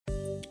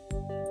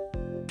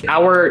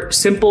Our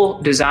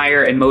simple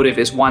desire and motive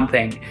is one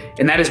thing,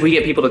 and that is we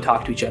get people to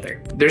talk to each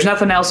other. There's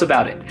nothing else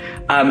about it.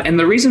 And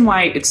the reason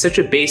why it's such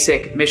a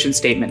basic mission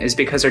statement is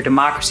because our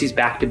democracy is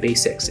back to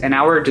basics, and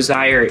our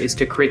desire is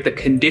to create the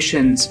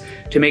conditions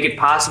to make it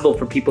possible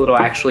for people to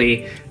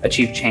actually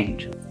achieve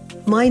change.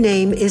 My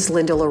name is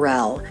Linda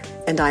Laurel,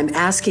 and I'm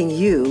asking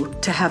you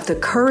to have the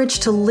courage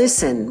to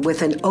listen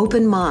with an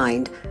open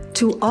mind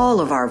to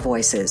all of our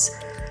voices,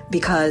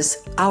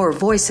 because our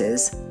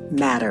voices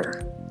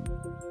matter.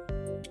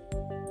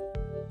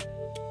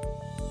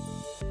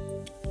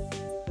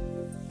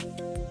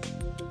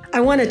 I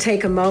want to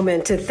take a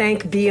moment to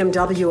thank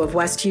BMW of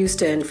West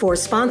Houston for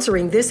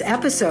sponsoring this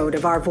episode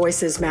of our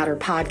Voices Matter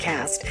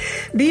podcast.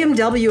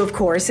 BMW, of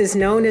course, is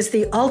known as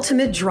the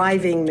ultimate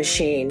driving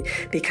machine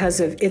because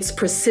of its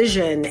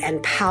precision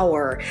and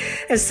power.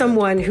 As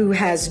someone who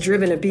has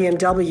driven a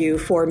BMW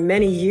for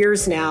many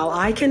years now,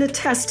 I can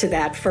attest to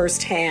that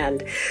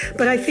firsthand.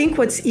 But I think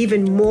what's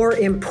even more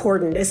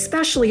important,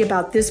 especially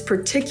about this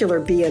particular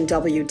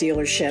BMW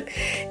dealership,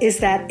 is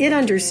that it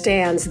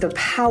understands the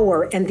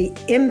power and the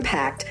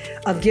impact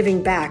of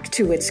giving back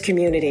to its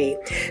community.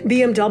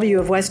 BMW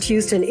of West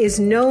Houston is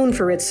known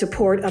for its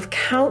support of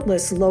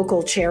countless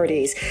local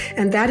charities,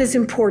 and that is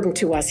important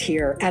to us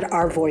here at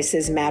our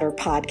Voices Matter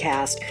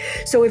podcast.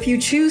 So if you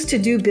choose to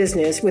do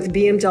business with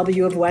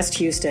BMW of West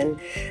Houston,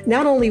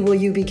 not only will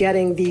you be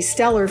getting the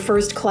stellar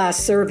first-class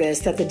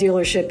service that the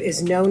dealership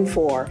is known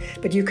for,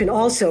 but you can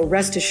also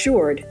rest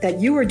assured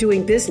that you are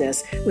doing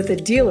business with a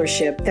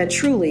dealership that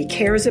truly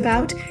cares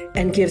about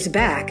and gives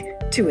back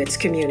to its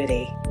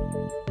community.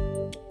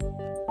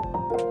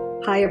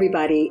 Hi,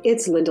 everybody.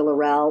 It's Linda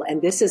Laurel,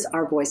 and this is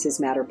our Voices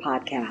Matter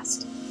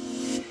podcast.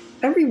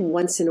 Every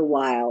once in a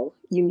while,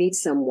 you meet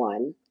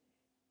someone,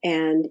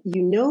 and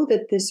you know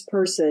that this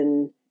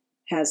person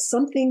has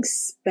something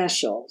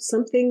special,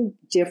 something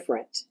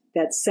different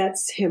that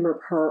sets him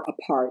or her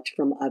apart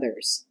from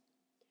others.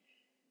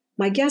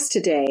 My guest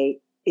today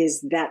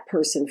is that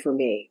person for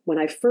me. When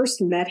I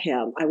first met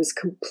him, I was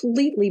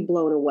completely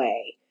blown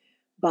away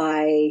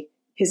by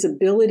his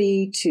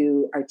ability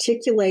to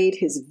articulate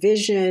his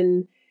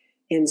vision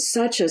in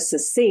such a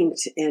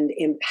succinct and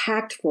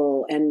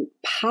impactful and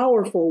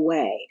powerful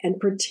way, and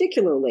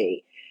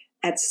particularly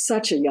at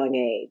such a young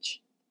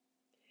age.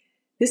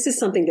 This is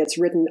something that's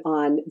written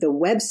on the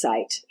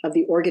website of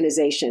the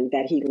organization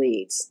that he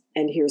leads,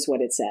 and here's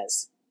what it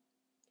says.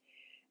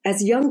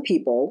 As young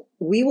people,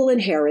 we will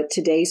inherit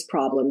today's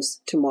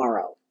problems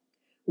tomorrow.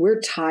 We're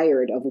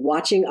tired of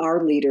watching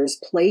our leaders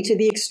play to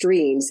the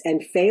extremes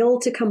and fail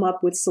to come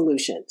up with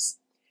solutions.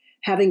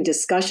 Having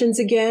discussions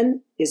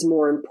again is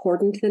more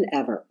important than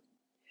ever.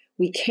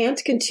 We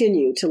can't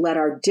continue to let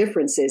our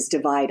differences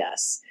divide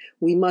us.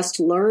 We must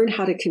learn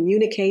how to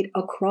communicate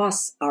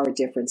across our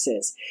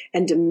differences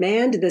and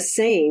demand the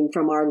same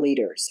from our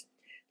leaders.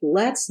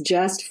 Let's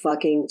just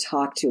fucking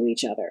talk to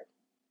each other.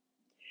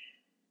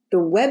 The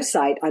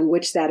website on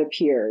which that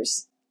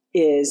appears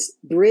is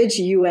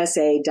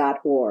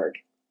bridgeusa.org.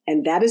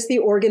 And that is the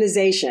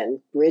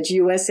organization, Bridge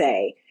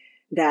USA,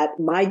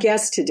 that my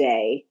guest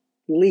today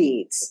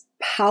leads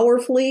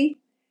powerfully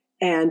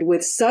and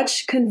with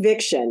such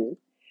conviction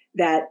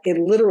that it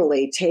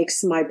literally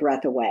takes my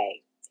breath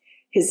away.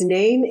 His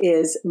name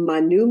is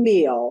Manu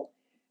Meal.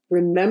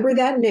 Remember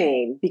that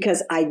name,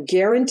 because I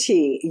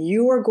guarantee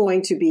you are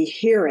going to be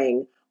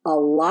hearing a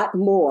lot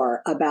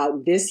more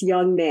about this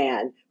young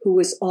man who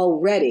is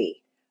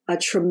already a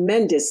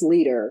tremendous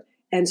leader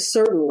and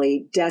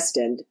certainly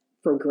destined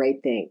for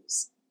great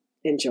things.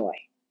 Enjoy.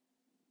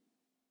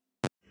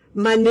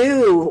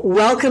 Manu,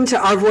 welcome to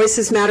our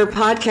Voices Matter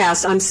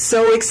podcast. I'm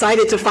so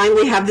excited to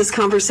finally have this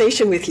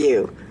conversation with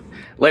you.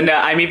 Linda,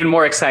 I'm even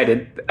more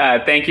excited.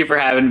 Thank you for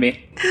having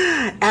me.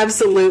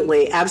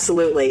 Absolutely,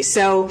 absolutely.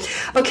 So,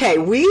 okay,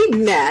 we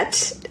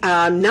met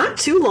not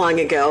too long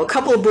ago, a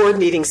couple of board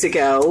meetings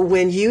ago,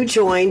 when you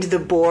joined the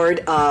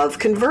board of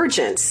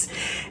Convergence.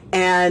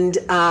 And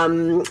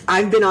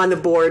I've been on the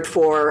board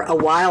for a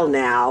while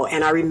now,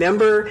 and I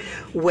remember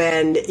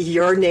when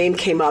your name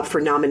came up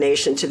for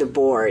nomination to the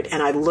board,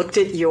 and I looked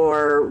at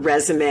your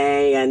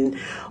resume and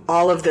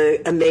all of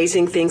the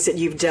amazing things that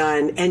you've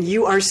done, and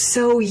you are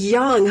so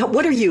young.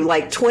 What are you,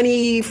 like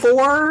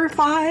 24,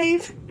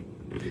 5?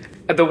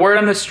 The word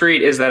on the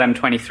street is that I'm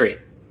 23.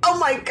 Oh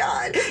my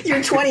God,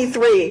 you're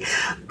 23.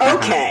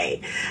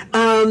 Okay.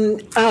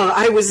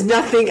 I was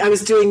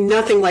doing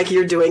nothing like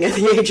you're doing at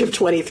the age of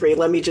 23.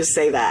 Let me just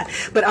say that.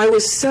 But I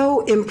was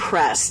so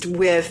impressed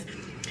with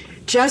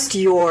just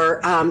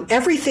your,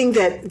 everything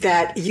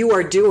that you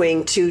are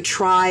doing to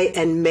try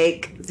and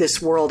make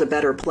this world a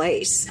better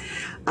place.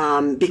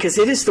 Because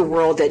it is the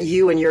world that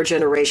you and your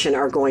generation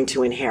are going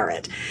to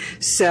inherit.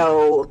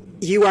 So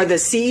you are the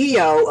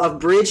CEO of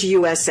Bridge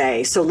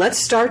USA. So let's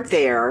start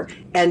there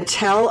and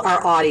tell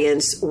our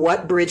audience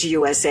what Bridge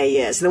USA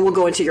is. Then we'll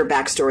go into your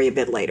backstory a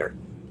bit later.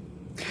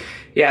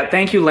 Yeah,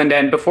 thank you, Linda.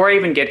 And before I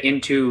even get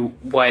into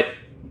what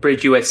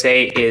Bridge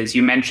USA is,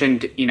 you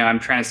mentioned, I'm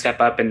trying to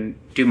step up and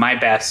do my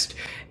best.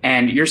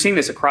 And you're seeing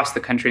this across the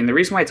country. And the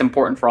reason why it's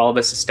important for all of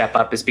us to step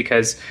up is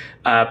because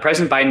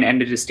President Biden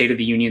ended his State of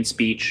the Union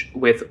speech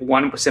with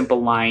one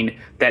simple line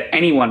that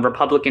anyone,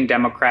 Republican,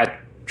 Democrat,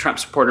 Trump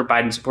supporter,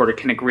 Biden supporter,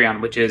 can agree on,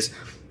 which is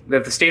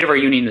that the state of our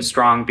union is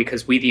strong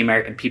because we, the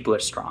American people, are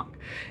strong.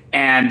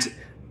 And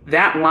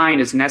that line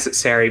is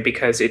necessary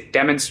because it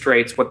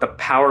demonstrates what the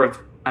power of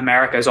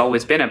America has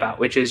always been about,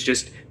 which is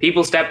just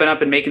people stepping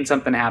up and making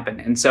something happen.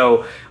 And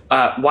so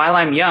while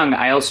I'm young,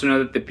 I also know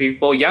that the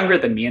people younger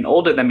than me and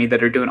older than me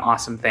that are doing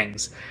awesome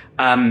things.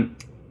 And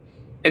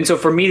so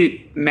for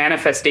me,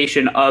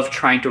 manifestation of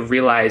trying to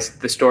realize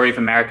the story of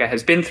America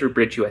has been through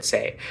Bridge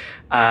USA.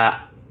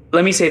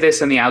 Let me say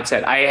this on the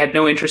outset. I had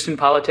no interest in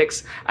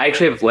politics. I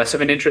actually have less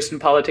of an interest in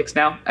politics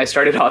now. I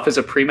started off as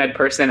a pre-med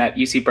person at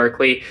UC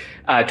Berkeley.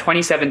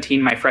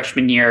 2017, my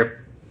freshman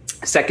year,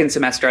 second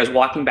semester, I was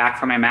walking back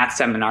from my math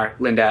seminar,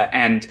 Linda,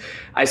 and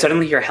I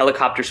suddenly hear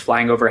helicopters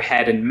flying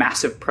overhead and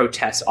massive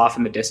protests off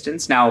in the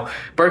distance. Now,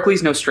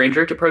 Berkeley's no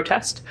stranger to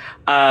protest.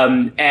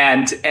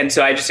 And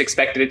so I just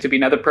expected it to be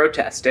another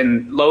protest.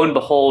 And lo and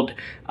behold,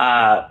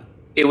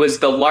 it was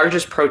the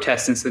largest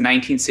protest since the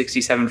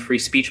 1967 free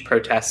speech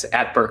protests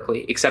at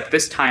Berkeley, except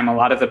this time a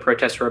lot of the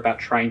protests were about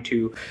trying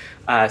to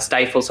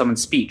stifle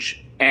someone's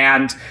speech.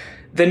 And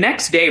the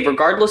next day,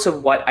 regardless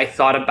of what I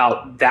thought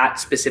about that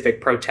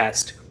specific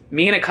protest,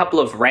 me and a couple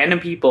of random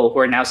people who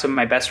are now some of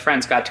my best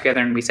friends got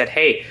together and we said,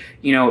 hey,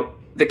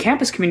 the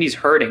campus community is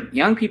hurting.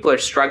 Young people are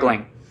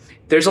struggling.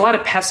 There's a lot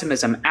of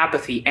pessimism,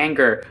 apathy,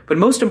 anger, but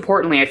most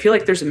importantly, I feel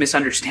like there's a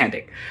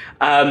misunderstanding.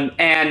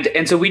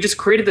 And so we just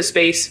created the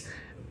space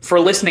for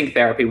listening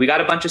therapy. We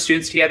got a bunch of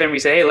students together and we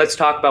said, hey, let's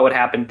talk about what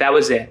happened. That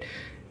was it.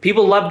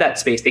 People loved that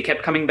space. They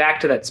kept coming back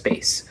to that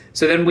space.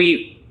 So then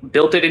we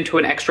built it into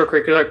an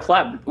extracurricular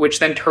club, which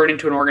then turned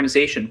into an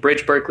organization,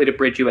 Bridge Berkeley to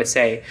Bridge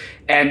USA.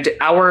 And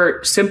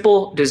our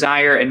simple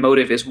desire and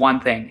motive is one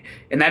thing,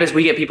 and that is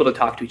we get people to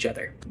talk to each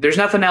other. There's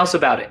nothing else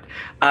about it.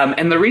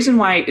 And the reason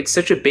why it's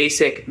such a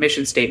basic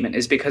mission statement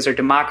is because our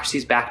democracy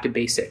is back to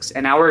basics.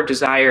 And our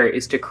desire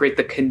is to create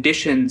the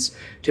conditions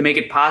to make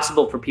it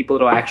possible for people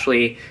to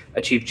actually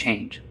achieve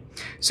change.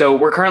 So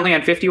we're currently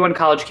on 51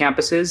 college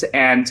campuses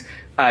and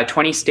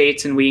 20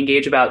 states, and we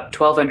engage about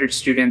 1,200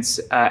 students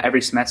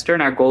every semester.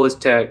 And our goal is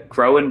to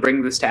grow and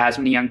bring this to as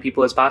many young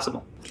people as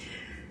possible.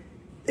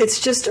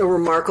 It's just a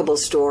remarkable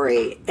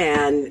story.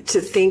 And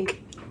to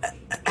think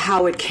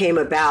how it came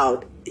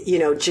about,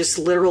 just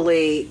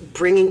literally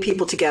bringing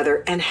people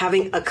together and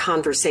having a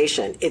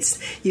conversation. As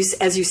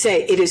you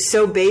say, it is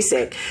so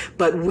basic,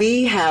 but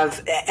we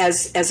have,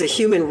 as a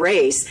human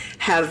race,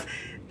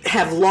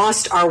 have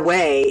lost our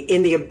way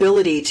in the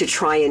ability to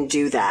try and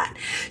do that.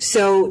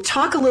 So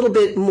talk a little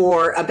bit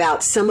more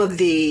about some of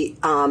the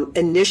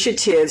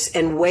initiatives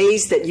and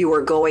ways that you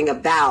are going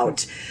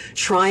about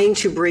trying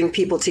to bring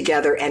people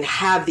together and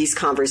have these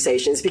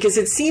conversations, because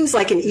it seems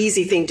like an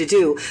easy thing to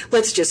do.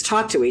 Let's just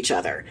talk to each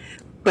other.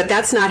 But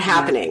that's not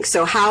happening.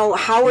 So how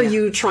are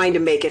you trying to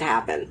make it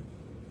happen?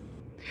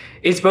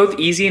 It's both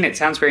easy and it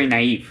sounds very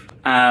naive.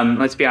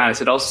 Let's be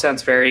honest, it also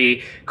sounds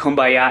very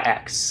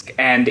Kumbaya-esque.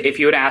 And if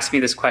you had asked me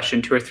this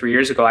question 2 or 3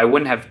 years ago, I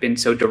wouldn't have been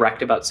so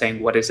direct about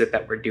saying, what is it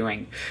that we're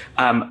doing?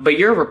 But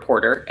you're a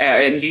reporter,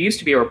 and you used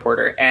to be a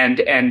reporter. And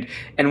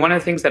one of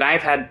the things that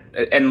I've had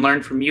and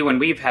learned from you when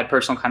we've had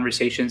personal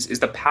conversations is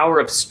the power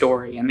of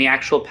story and the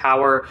actual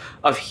power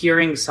of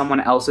hearing someone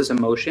else's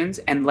emotions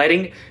and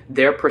letting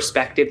their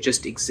perspective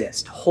just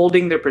exist,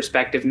 holding their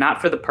perspective, not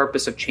for the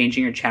purpose of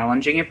changing or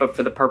challenging it, but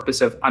for the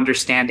purpose of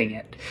understanding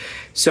it.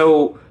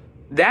 So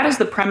that is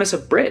the premise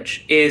of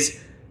Bridge,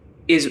 is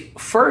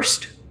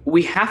first,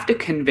 we have to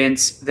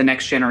convince the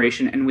next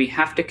generation and we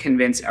have to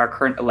convince our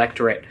current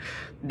electorate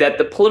that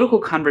the political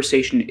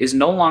conversation is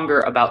no longer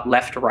about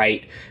left,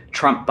 right,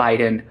 Trump,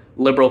 Biden,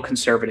 liberal,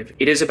 conservative.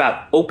 It is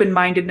about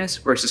open-mindedness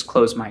versus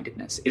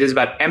closed-mindedness. It is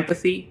about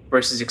empathy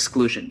versus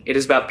exclusion. It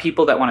is about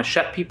people that want to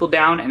shut people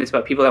down, and it's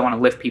about people that want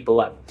to lift people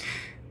up.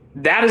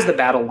 That is the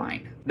battle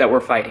line that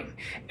we're fighting.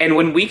 And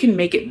when we can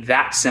make it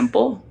that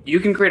simple, you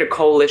can create a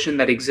coalition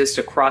that exists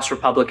across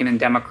Republican and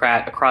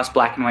Democrat, across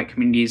Black and white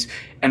communities,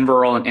 and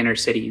rural and inner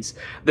cities.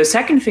 The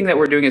second thing that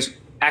we're doing is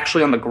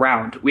actually on the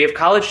ground. We have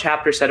college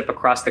chapters set up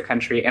across the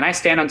country, and I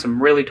stand on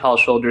some really tall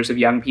shoulders of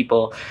young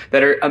people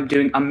that are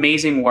doing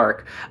amazing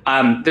work.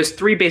 There's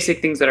 3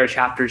 basic things that our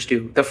chapters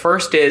do. The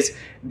first is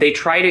they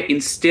try to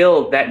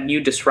instill that new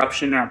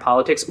disruption in our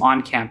politics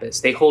on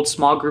campus. They hold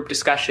small group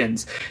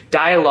discussions,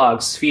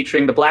 dialogues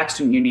featuring the Black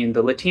Student Union,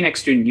 the Latinx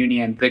Student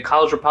Union, the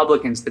College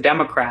Republicans, the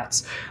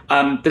Democrats.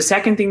 The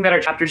second thing that our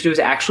chapters do is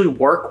actually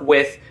work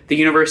with the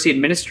university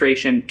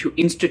administration to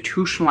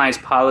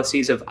institutionalize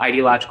policies of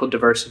ideological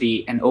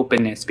diversity and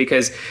openness.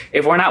 Because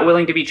if we're not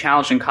willing to be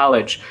challenged in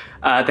college,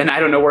 then I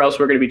don't know where else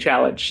we're going to be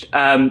challenged.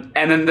 And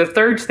then the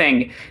third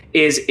thing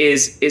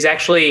is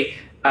actually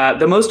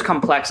the most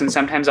complex and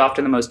sometimes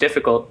often the most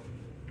difficult.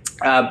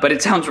 but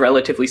it sounds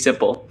relatively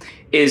simple,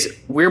 is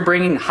we're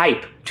bringing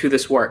hype to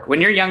this work.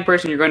 When you're a young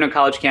person, you're going to a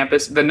college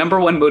campus, the number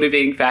one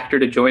motivating factor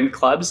to join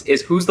clubs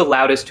is who's the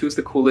loudest, who's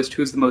the coolest,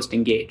 who's the most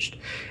engaged.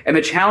 And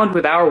the challenge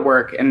with our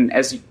work, and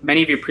as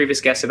many of your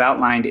previous guests have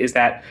outlined, is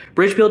that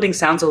bridge building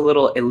sounds a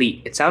little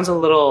elite. It sounds a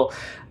little,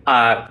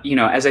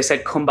 as I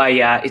said,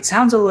 kumbaya. It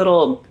sounds a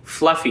little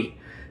fluffy.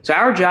 So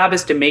our job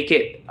is to make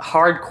it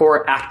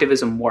hardcore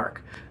activism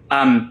work.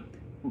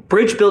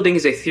 Bridge building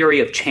is a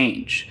theory of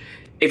change.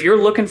 If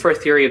you're looking for a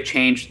theory of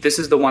change, this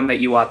is the one that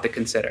you ought to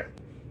consider.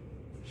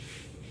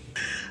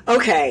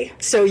 Okay,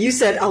 so you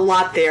said a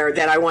lot there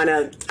that I want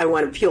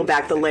to peel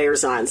back the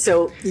layers on.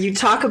 So you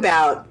talk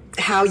about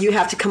how you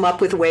have to come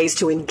up with ways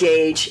to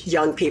engage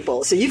young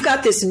people. So you've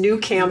got this new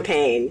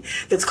campaign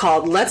that's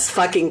called Let's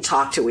Fucking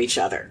Talk to Each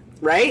Other,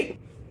 right?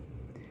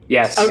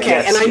 Yes. Okay,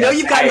 yes, and I know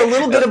yes. you've gotten a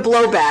little bit of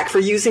blowback for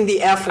using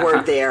the F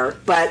word there,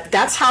 but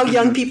that's how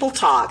young people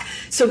talk.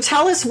 So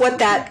tell us what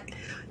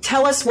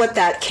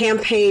that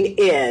campaign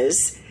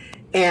is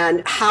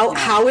and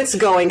how it's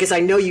going, because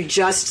I know you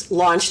just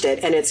launched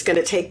it and it's going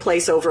to take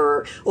place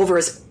over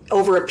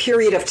a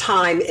period of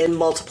time in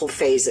multiple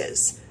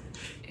phases.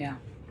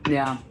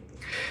 Yeah.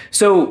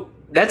 So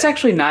that's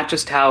actually not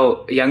just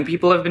how young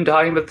people have been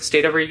talking about the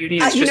state of our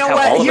union. It's just how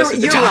all of us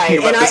have been talking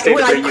about the state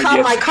of our union.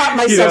 I caught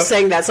myself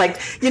saying that. It's like,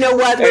 you know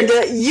what,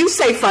 Linda, you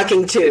say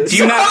fucking too. Do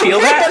you not feel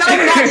that?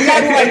 And I'm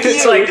not young like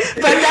you,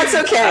 but that's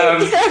okay.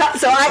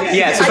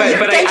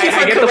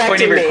 I get the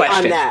point of your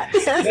question.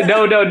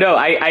 No.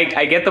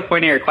 I get the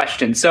point of your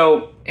question.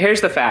 So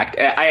here's the fact.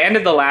 I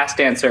ended the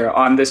last answer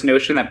on this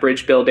notion that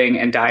bridge building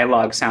and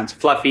dialogue sounds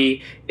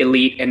fluffy,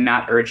 elite, and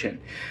not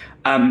urgent.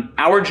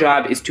 Our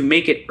job is to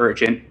make it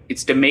urgent.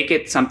 It's to make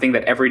it something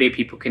that everyday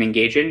people can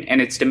engage in, and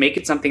it's to make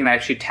it something that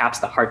actually taps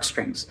the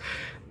heartstrings.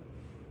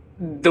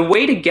 The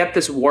way to get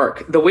this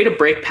work, the way to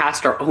break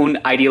past our own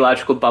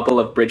ideological bubble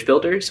of bridge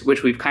builders,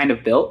 which we've kind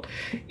of built,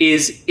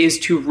 is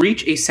to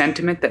reach a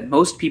sentiment that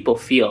most people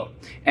feel,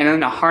 and then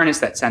to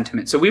harness that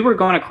sentiment. So we were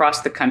going across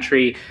the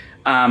country,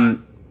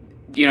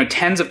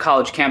 tens of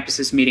college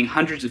campuses, meeting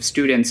hundreds of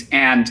students.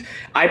 And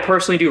I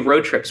personally do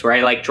road trips where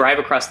I drive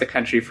across the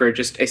country for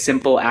just a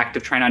simple act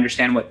of trying to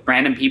understand what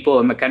random people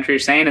in the country are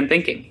saying and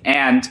thinking.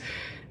 And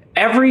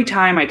every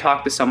time I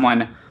talk to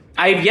someone,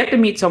 I've yet to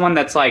meet someone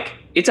that's like,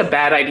 it's a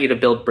bad idea to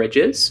build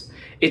bridges.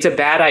 It's a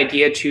bad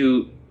idea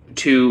to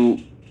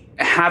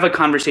have a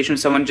conversation with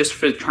someone just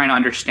for trying to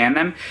understand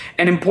them.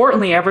 And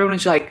importantly, everyone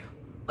is like,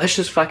 let's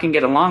just fucking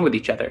get along with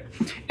each other.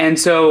 And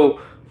so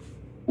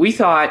we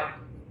thought,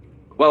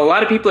 well, a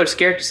lot of people are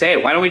scared to say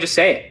it. Why don't we just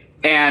say it?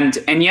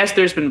 And yes,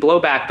 there's been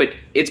blowback, but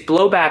it's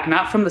blowback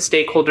not from the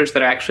stakeholders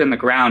that are actually on the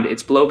ground.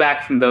 It's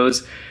blowback from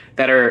those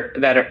that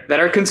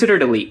are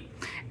considered elite.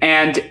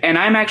 And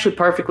I'm actually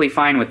perfectly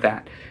fine with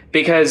that,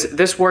 because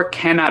this work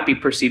cannot be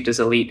perceived as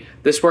elite.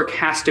 This work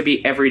has to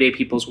be everyday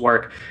people's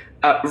work.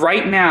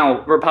 Right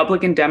now,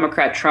 Republican,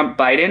 Democrat, Trump,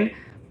 Biden,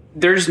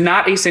 there's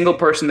not a single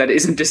person that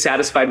isn't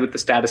dissatisfied with the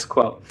status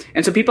quo.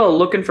 And so people are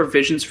looking for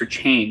visions for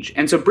change.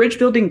 And so bridge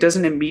building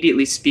doesn't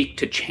immediately speak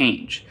to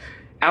change.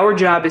 Our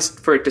job is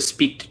for it to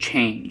speak to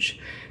change.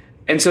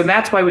 And so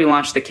that's why we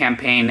launched the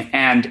campaign.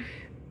 And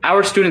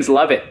our students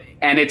love it.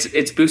 And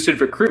it's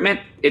boosted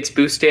recruitment. It's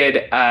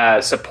boosted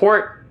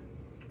support.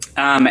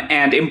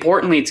 And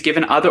importantly, it's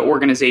given other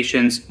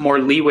organizations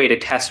more leeway to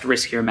test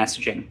riskier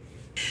messaging.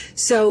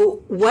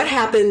 So what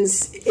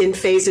happens in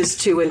phases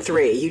 2 and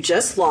 3? You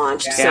just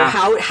launched. Yeah.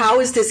 So how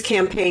is this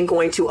campaign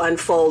going to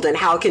unfold, and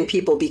how can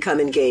people become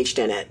engaged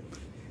in it?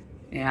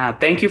 Yeah,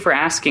 thank you for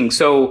asking.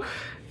 So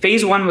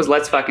phase 1 was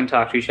let's fucking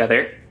talk to each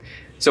other.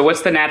 So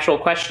what's the natural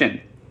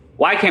question?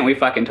 Why can't we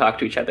fucking talk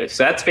to each other?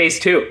 So that's phase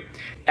 2.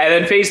 And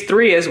then phase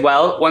 3 is,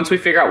 well, once we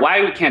figure out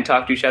why we can't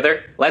talk to each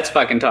other, let's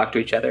fucking talk to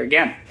each other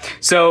again.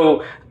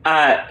 So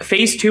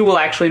phase 2 will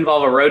actually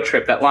involve a road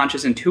trip that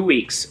launches in 2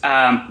 weeks.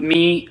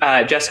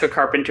 Jessica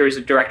Carpenter, who's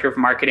the director of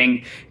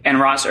marketing, and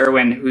Ross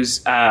Irwin,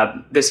 who's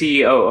the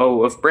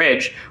CEO of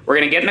Bridge, we're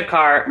going to get in a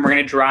car and we're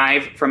going to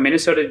drive from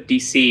Minnesota to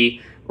DC.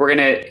 We're going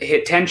to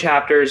hit 10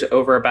 chapters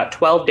over about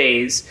 12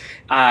 days.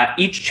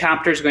 Each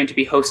chapter is going to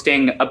be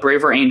hosting a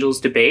Braver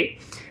Angels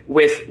debate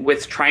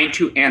with trying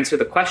to answer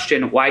the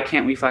question, why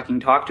can't we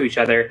fucking talk to each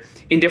other,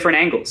 in different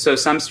angles. So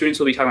some students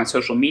will be talking about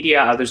social media,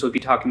 others will be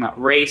talking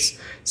about race,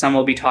 some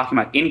will be talking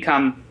about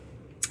income.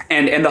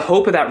 And the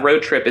hope of that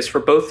road trip is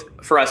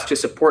for us to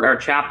support our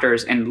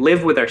chapters and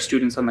live with our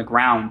students on the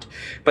ground,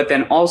 but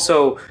then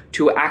also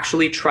to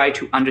actually try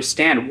to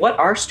understand what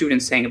are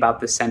students saying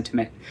about this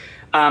sentiment.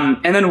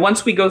 And then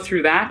once we go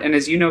through that, and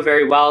as you know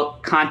very well,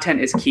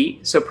 content is key.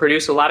 So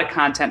produce a lot of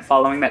content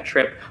following that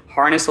trip,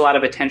 harness a lot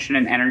of attention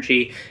and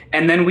energy.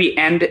 And then we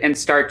end and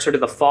start sort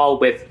of the fall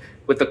with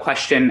the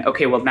question,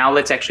 okay, well, now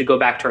let's actually go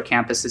back to our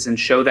campuses and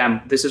show them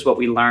this is what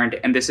we learned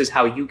and this is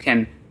how you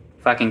can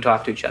fucking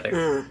talk to each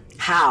other.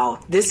 How?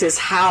 This is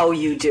how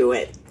you do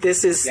it.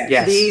 This is,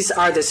 yes. These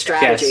are the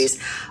strategies.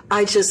 Yes.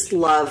 I just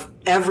love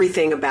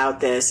everything about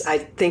this. I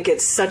think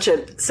it's such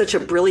a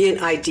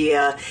brilliant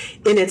idea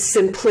in its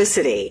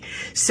simplicity.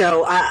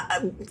 So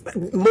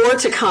more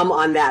to come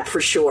on that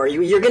for sure.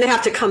 You're going to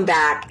have to come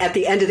back at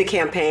the end of the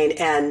campaign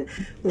and,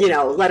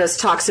 let us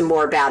talk some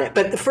more about it.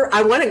 But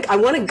I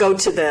want to go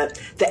to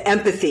the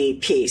empathy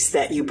piece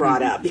that you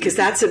brought up, because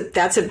that's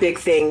a big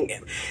thing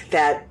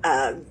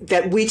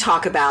that we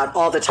talk about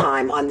all the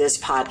time on this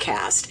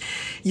podcast.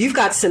 You've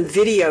got some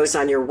videos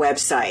on your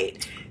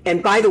website.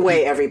 And by the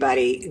way,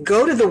 everybody,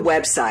 go to the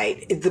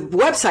website. The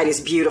website is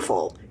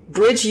beautiful,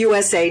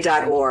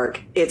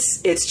 bridgeusa.org.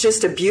 It's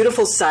just a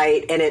beautiful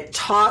site, and it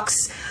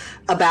talks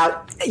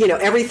about,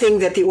 everything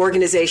that the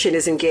organization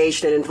is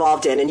engaged and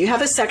involved in. And you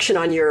have a section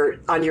on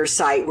your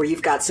site where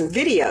you've got some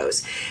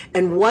videos,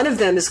 and one of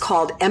them is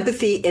called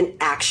Empathy in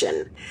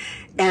Action.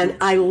 And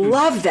I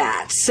love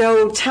that.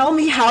 So tell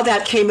me how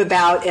that came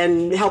about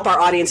and help our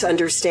audience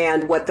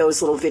understand what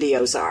those little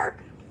videos are.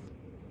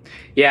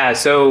 Yeah,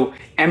 so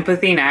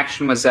Empathy in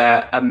Action was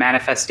a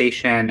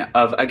manifestation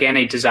of, again,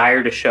 a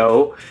desire to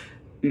show,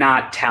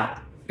 not tell.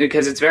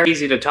 Because it's very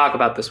easy to talk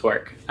about this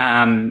work.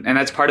 And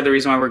that's part of the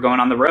reason why we're going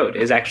on the road,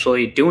 is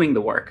actually doing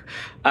the work.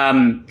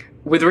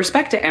 With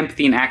respect to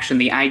Empathy in Action,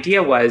 the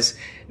idea was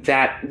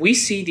that we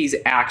see these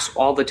acts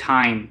all the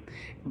time,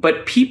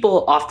 but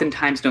people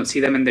oftentimes don't see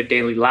them in their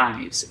daily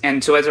lives.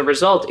 And so as a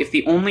result, if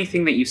the only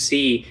thing that you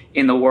see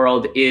in the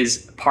world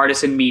is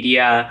partisan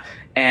media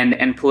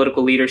and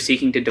political leaders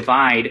seeking to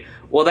divide,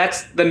 well,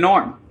 that's the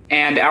norm.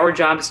 And our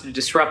job is to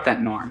disrupt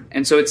that norm.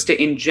 And so it's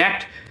to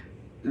inject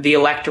the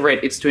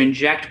electorate, it's to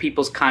inject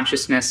people's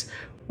consciousness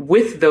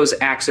with those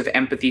acts of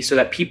empathy so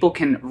that people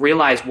can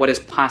realize what is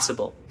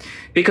possible.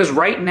 Because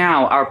right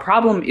now, our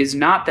problem is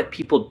not that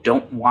people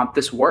don't want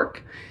this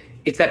work.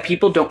 It's that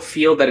people don't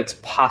feel that it's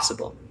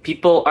possible.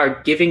 People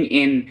are giving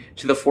in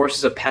to the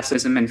forces of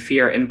pessimism and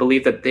fear and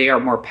believe that they are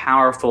more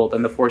powerful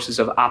than the forces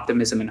of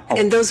optimism and hope.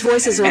 And those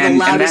voices are the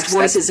loudest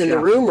voices in the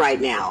room right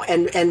now.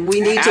 And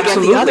we need to get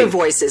the other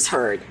voices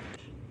heard.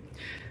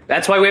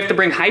 That's why we have to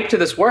bring hype to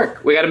this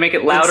work. We got to make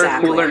it louder,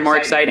 cooler, and more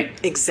exciting.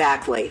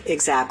 Exactly.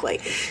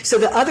 So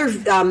the other,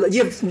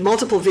 you have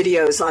multiple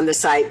videos on the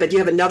site, but you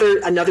have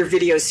another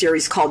video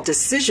series called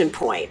Decision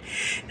Point.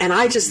 And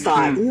I just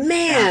thought,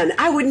 man,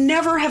 I would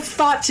never have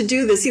thought to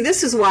do this. See,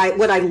 this is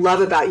what I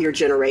love about your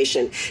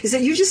generation is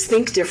that you just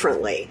think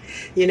differently.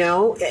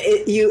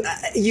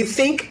 You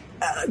think,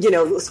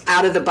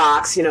 out of the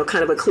box,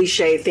 kind of a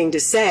cliche thing to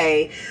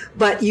say,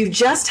 but you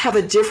just have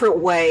a different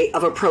way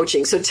of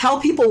approaching. So tell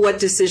people what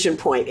Decision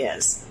Point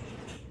is.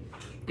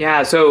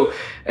 Yeah,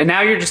 and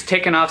now you're just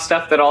ticking off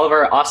stuff that all of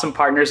our awesome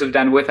partners have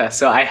done with us.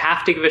 So I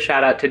have to give a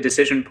shout out to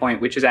Decision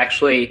Point, which is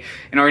actually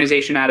an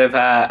organization out of,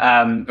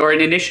 or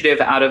an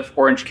initiative out of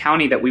Orange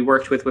County that we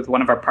worked with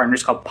one of our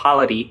partners called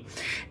Polity.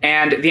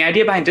 And the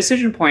idea behind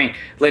Decision Point,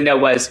 Linda,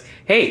 was,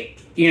 hey,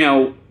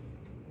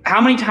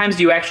 how many times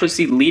do you actually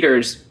see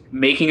leaders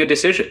making a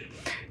decision?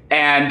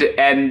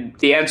 And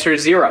the answer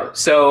is zero.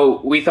 So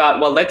we thought,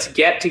 well, let's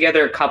get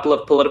together a couple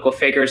of political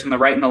figures on the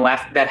right and the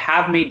left that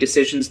have made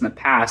decisions in the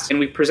past, and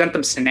we present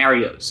them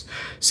scenarios.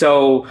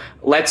 So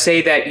let's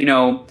say that,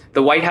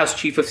 the White House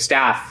chief of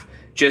staff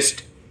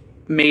just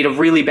made a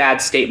really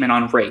bad statement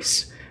on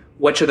race.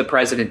 What should the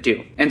president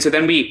do? And so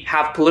then we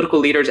have political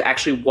leaders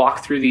actually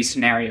walk through these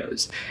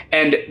scenarios.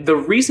 And the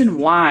reason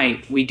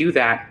why we do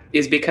that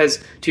is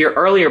because, to your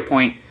earlier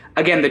point,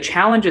 again, the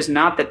challenge is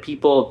not that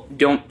people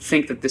don't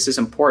think that this is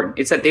important.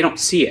 It's that they don't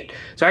see it.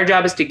 So our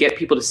job is to get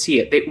people to see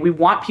it. We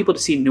want people to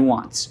see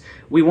nuance.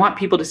 We want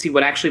people to see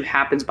what actually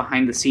happens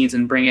behind the scenes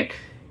and bring it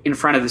in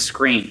front of the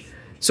screen.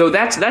 So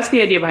that's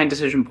the idea behind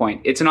Decision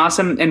Point. It's an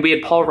awesome, and we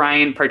had Paul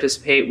Ryan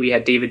participate. We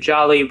had David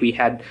Jolly. We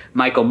had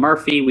Michael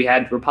Murphy. We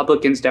had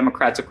Republicans,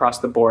 Democrats across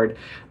the board.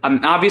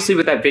 Obviously,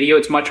 with that video,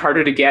 it's much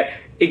harder to get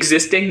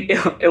existing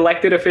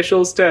elected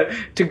officials to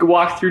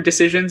walk through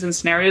decisions and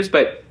scenarios,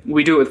 but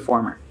we do it with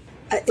former.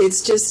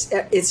 It's just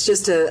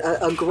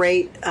a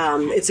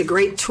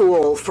great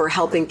tool for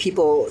helping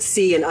people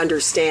see and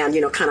understand,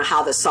 kind of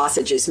how the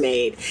sausage is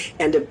made,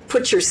 and to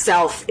put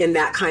yourself in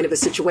that kind of a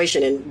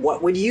situation. And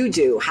what would you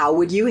do? How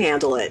would you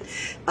handle it?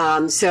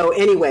 So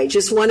anyway,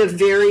 just one of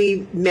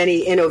very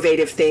many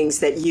innovative things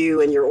that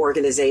you and your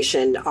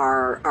organization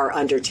are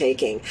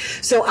undertaking.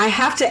 So I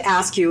have to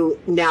ask you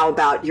now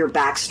about your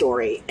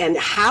backstory and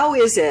how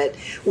is it?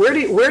 Where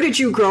did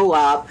you grow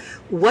up?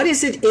 What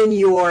is it in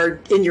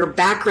your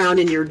background,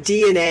 in your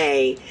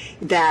DNA,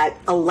 that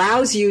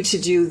allows you to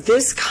do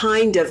this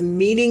kind of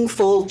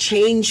meaningful,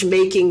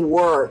 change-making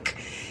work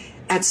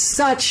at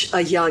such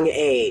a young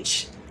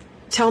age?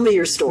 Tell me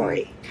your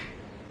story.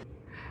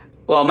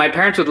 Well, my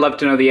parents would love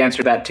to know the answer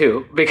to that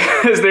too,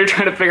 because they're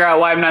trying to figure out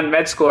why I'm not in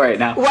med school right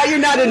now. Why you're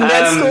not in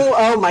med school?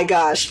 Oh my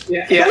gosh.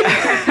 Yeah.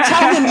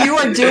 Tell them you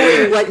are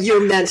doing what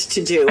you're meant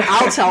to do.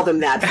 I'll tell them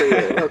that for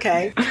you,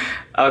 okay?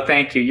 Oh,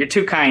 thank you. You're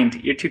too kind.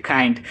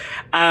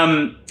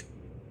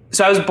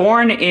 So I was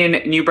born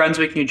in New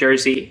Brunswick, New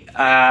Jersey.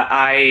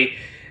 I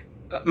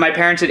my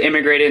parents had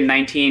immigrated in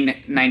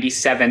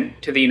 1997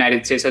 to the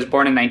United States. I was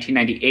born in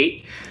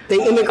 1998.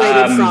 They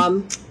immigrated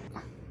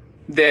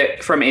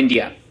from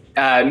India,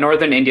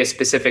 northern India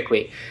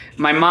specifically.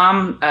 My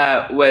mom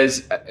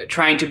was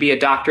trying to be a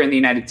doctor in the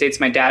United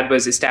States. My dad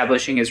was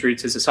establishing his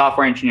roots as a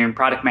software engineer and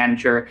product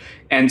manager.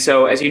 And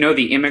so, as you know,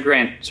 the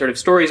immigrant sort of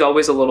story is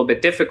always a little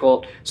bit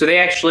difficult. So they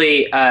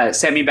actually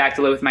sent me back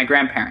to live with my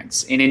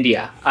grandparents in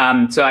India.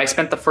 So I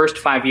spent the first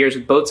 5 years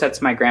with both sets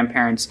of my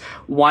grandparents,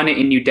 one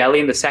in New Delhi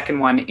and the second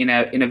one in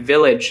a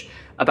village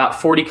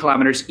about 40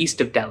 kilometers east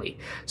of Delhi.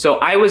 So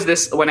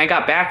when I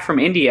got back from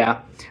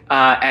India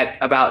at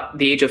about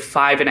the age of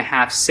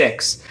 5.5,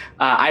 6,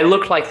 I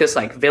looked like this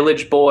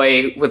village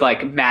boy with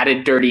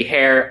matted, dirty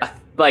hair.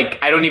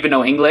 I don't even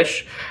know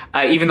English,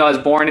 even though I was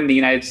born in the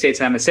United States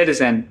and I'm a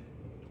citizen.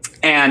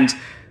 And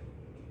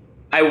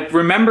I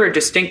remember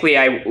distinctly,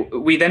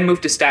 we then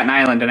moved to Staten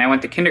Island, and I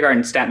went to kindergarten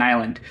in Staten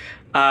Island.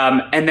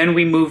 And then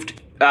we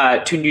moved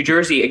to New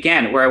Jersey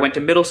again, where I went to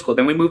middle school.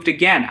 Then we moved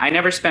again. I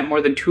never spent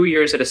more than 2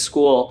 years at a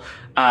school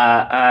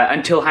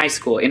until high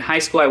school. In high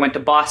school, I went to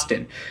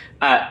Boston.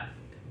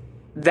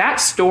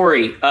 That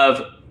story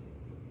of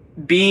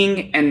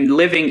being and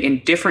living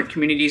in different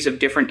communities of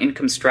different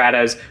income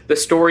stratas, the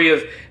story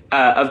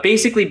of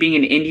basically being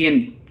an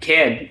Indian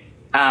kid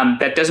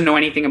that doesn't know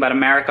anything about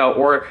America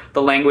or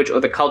the language or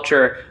the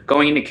culture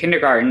going into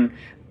kindergarten.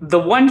 The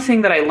one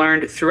thing that I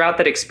learned throughout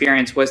that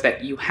experience was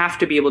that you have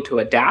to be able to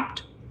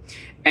adapt.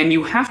 And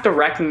you have to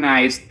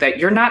recognize that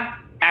you're not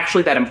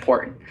actually that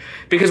important.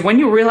 Because when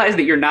you realize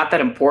that you're not that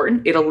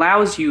important, it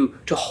allows you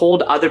to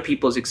hold other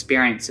people's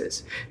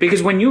experiences.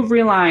 Because when you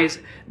realize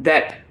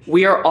that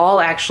we are all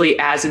actually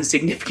as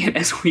insignificant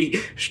as we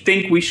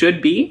think we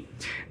should be,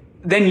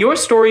 then your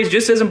story is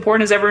just as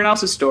important as everyone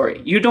else's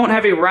story. You don't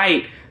have a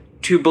right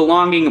to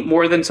belonging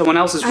more than someone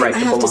else's right to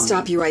belong. I have to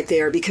stop you right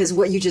there, because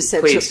what you just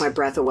said took my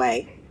breath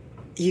away.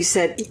 You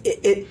said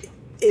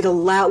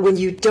when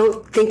you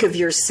don't think of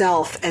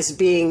yourself as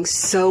being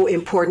so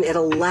important, it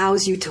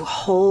allows you to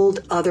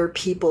hold other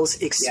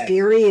people's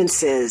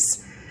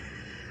experiences.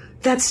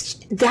 Yes.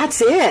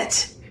 That's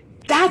it.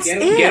 That's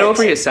it. Get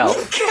over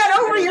yourself. Get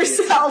over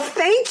yourself.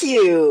 Thank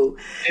you.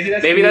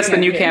 Maybe that's the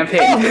new campaign.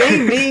 Oh,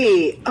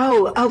 maybe.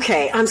 Oh,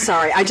 okay. I'm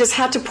sorry. I just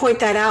had to point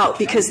that out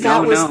because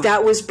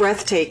that was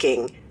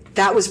breathtaking.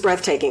 That was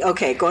breathtaking.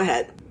 Okay, go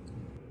ahead.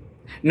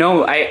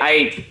 No,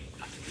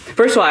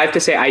 First of all, I have to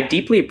say I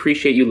deeply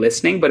appreciate you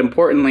listening, but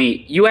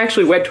importantly, you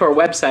actually went to our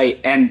website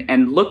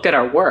and looked at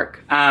our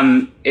work.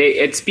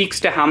 It speaks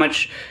to how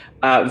much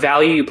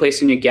value you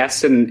place in your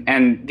guests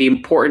and the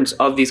importance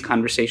of these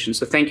conversations.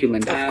 So thank you,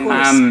 Linda. Of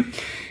course.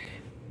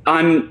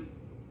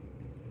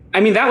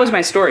 That was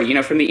my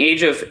story. From the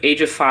age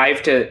of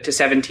 5 to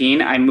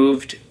 17, I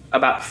moved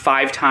about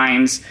 5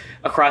 times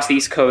across the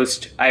East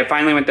Coast. I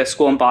finally went to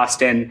school in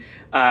Boston,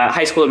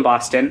 high school in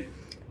Boston.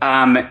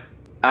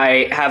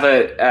 I have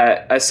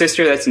a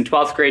sister that's in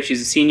 12th grade.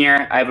 She's a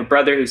senior. I have a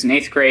brother who's in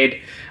 8th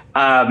grade.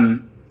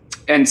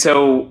 And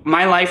so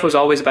my life was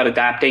always about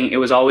adapting. It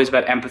was always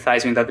about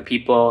empathizing with other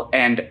people,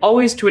 and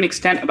always to an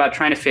extent about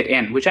trying to fit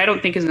in, which I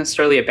don't think is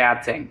necessarily a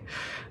bad thing.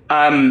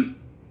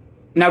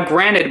 Now,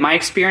 granted, my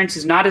experience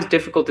is not as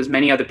difficult as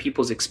many other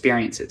people's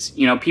experiences.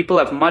 People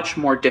have much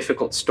more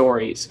difficult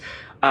stories.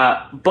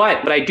 But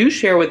what I do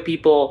share with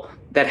people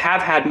that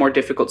have had more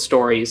difficult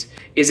stories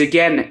is,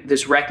 again,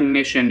 this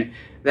recognition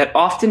that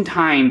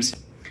oftentimes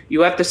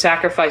you have to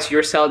sacrifice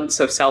your sense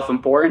of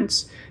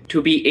self-importance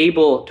to be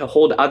able to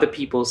hold other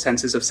people's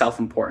senses of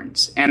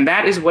self-importance. And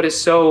that is what is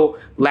so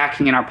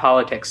lacking in our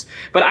politics.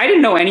 But I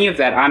didn't know any of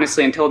that,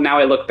 honestly, until now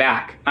I look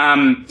back.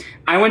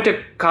 I went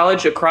to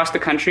college across the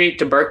country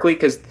to Berkeley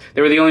because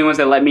they were the only ones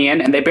that let me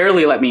in, and they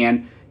barely let me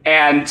in.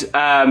 I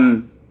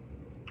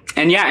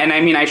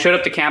showed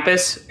up to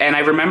campus, and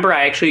I remember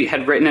I actually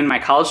had written in my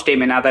college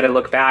statement, now that I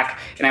look back,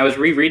 and I was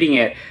rereading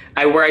it,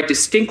 where I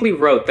distinctly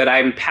wrote that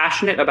I'm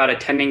passionate about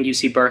attending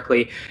UC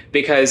Berkeley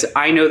because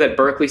I know that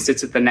Berkeley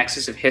sits at the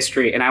nexus of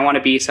history, and I want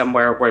to be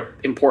somewhere where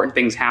important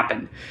things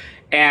happen.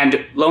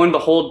 And lo and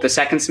behold, the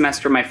second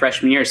semester of my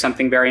freshman year,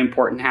 something very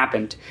important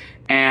happened,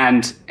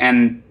 and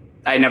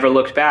I never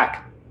looked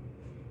back.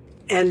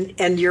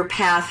 And your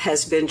path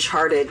has been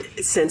charted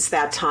since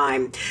that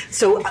time.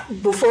 So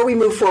before we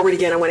move forward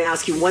again, I want to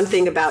ask you one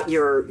thing about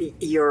your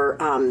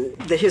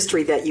the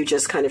history that you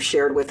just kind of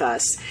shared with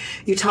us.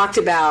 You talked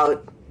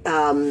about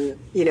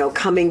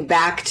coming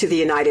back to the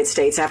United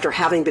States after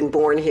having been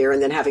born here and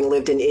then having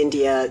lived in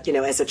India,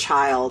 as a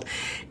child.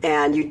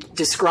 And you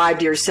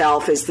described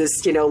yourself as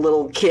this,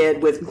 little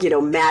kid with,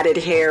 matted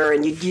hair,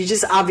 and you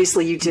just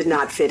obviously you did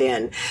not fit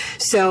in.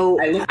 So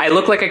I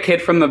look like a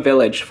kid from the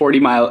village, 40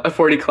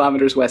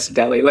 kilometers west of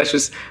Delhi. Let's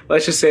just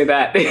say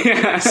that.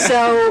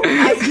 So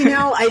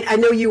I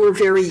know you were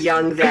very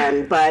young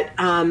then, but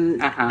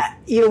one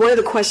of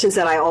the questions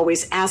that I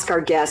always ask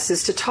our guests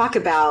is to talk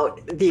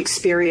about the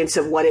experience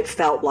of what it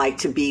felt like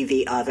to be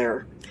the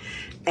other,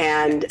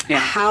 and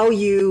how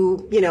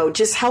you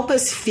just help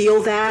us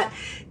feel that.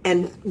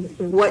 and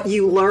what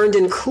you learned.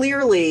 And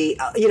clearly,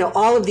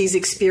 all of these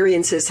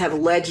experiences have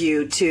led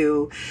you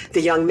to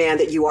the young man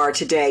that you are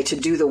today, to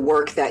do the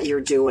work that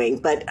you're doing.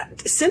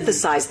 But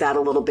synthesize that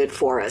a little bit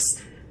for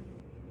us.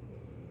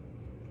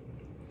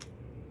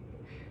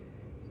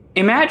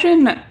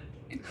 Imagine that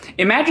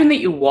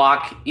you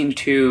walk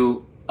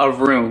into a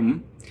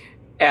room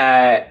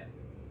and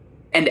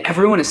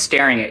everyone is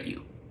staring at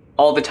you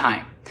all the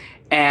time.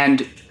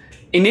 And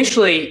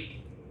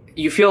initially,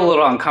 you feel a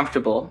little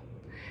uncomfortable.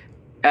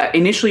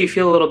 Initially, you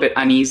feel a little bit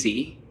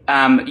uneasy.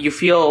 You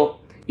feel,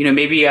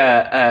 maybe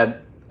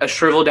a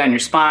shrivel down your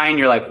spine.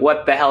 You're like,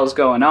 what the hell is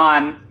going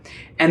on?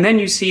 And then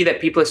you see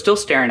that people are still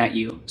staring at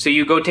you. So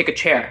you go take a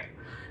chair.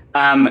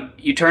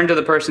 You turn to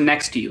the person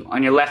next to you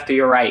on your left or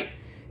your right.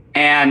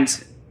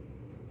 And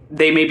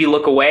they maybe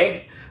look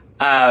away.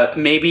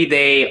 Maybe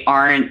they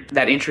aren't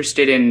that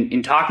interested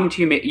in talking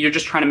to you. You're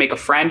just trying to make a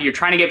friend. You're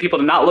trying to get people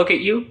to not look at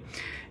you.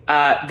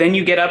 Then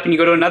you get up and you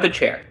go to another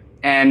chair.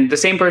 And the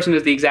same person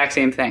does the exact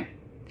same thing.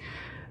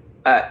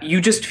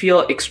 You just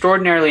feel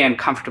extraordinarily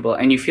uncomfortable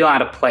and you feel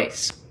out of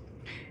place.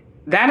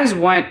 That is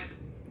what,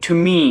 to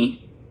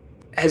me,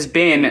 has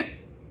been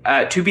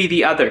to be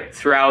the other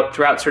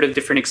throughout sort of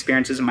different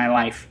experiences in my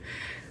life.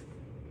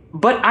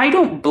 But I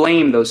don't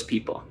blame those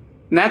people.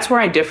 And that's where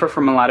I differ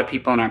from a lot of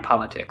people in our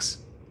politics,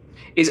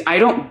 is I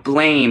don't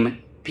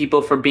blame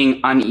people for being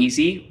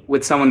uneasy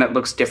with someone that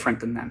looks different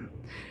than them.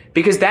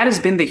 Because that has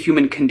been the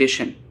human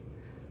condition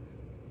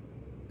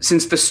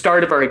since the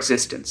start of our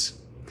existence.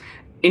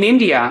 In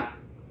India,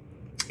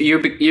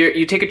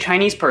 you take a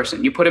Chinese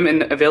person, you put them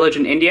in a village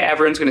in India,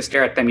 everyone's going to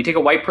stare at them. You take a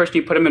white person,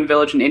 you put them in a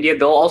village in India,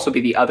 they'll also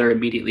be the other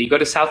immediately. You go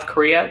to South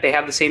Korea, they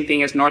have the same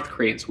thing as North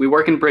Koreans. We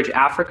work in Bridge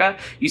Africa,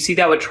 you see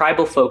that with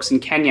tribal folks in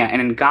Kenya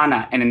and in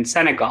Ghana and in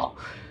Senegal.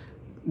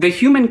 The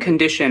human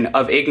condition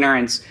of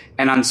ignorance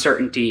and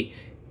uncertainty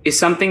is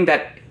something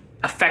that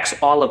affects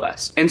all of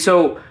us. And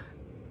so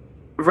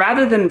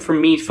rather than for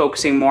me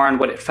focusing more on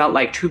what it felt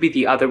like to be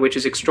the other, which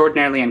is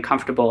extraordinarily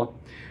uncomfortable,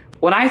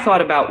 what I thought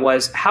about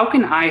was, how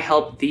can I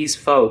help these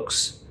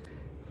folks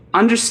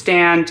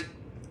understand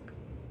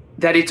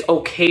that it's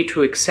okay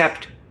to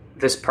accept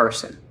this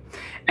person?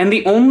 And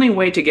the only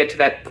way to get to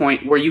that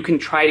point where you can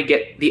try to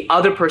get the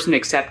other person to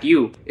accept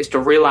you is to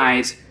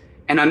realize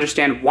and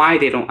understand why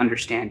they don't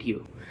understand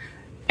you.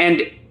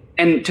 And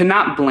to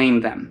not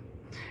blame them.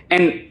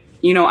 And,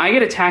 I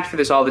get attacked for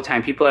this all the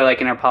time. People are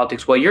like in our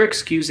politics, well, you're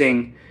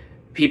excusing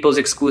people's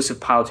exclusive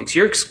politics.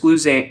 You're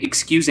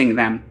excusing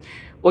them.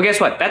 Well,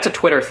 guess what? That's a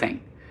Twitter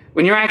thing.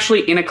 When you're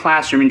actually in a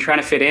classroom and trying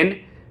to fit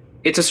in,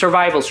 it's a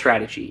survival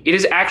strategy. It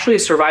is actually a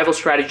survival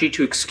strategy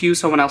to excuse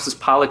someone else's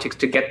politics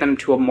to get them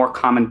to a more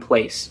common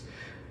place.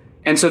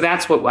 And so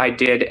that's what I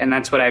did, and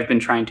that's what I've been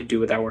trying to do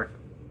with our work.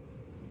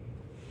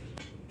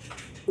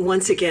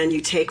 Once again, you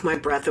take my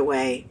breath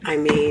away. I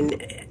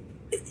mean,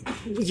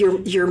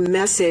 your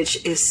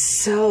message is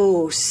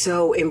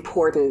so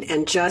important,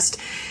 and just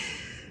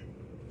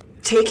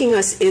taking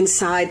us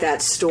inside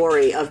that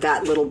story of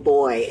that little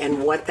boy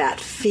and what that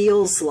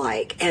feels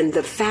like, and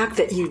the fact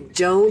that you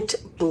don't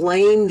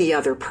blame the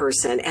other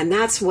person. And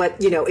that's what,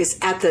 is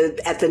at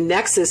the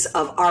nexus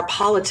of our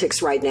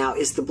politics right now,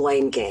 is the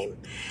blame game.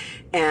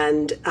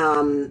 And,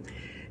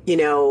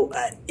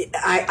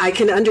 I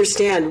can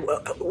understand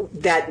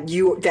that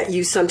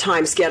you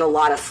sometimes get a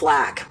lot of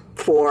flack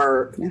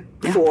for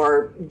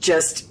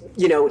just,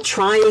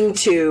 trying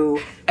to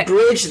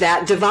bridge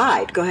that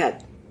divide. Go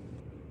ahead.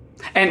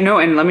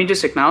 And let me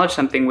just acknowledge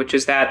something, which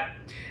is that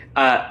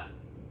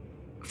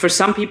for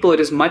some people, it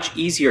is much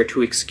easier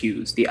to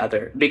excuse the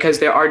other because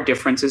there are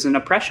differences in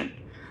oppression.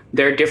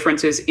 There are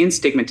differences in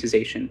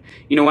stigmatization.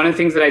 One of the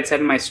things that I'd said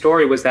in my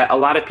story was that a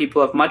lot of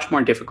people have much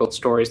more difficult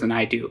stories than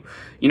I do.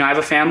 I have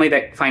a family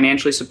that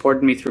financially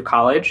supported me through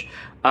college.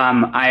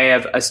 I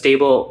have a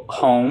stable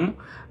home.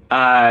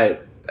 I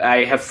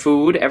have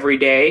food every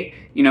day.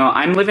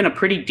 I'm living a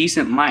pretty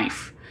decent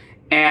life.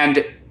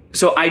 And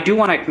so I do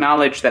want to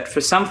acknowledge that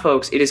for some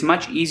folks, it is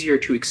much easier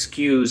to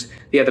excuse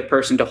the other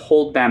person, to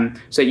hold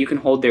them so that you can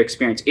hold their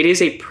experience. It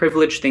is a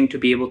privileged thing to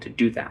be able to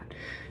do that.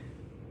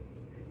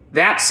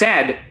 That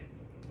said,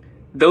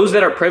 those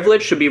that are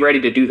privileged should be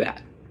ready to do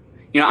that.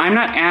 I'm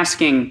not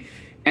asking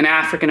an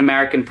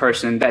African-American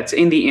person that's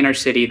in the inner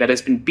city that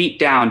has been beat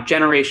down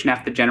generation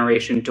after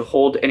generation to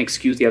hold and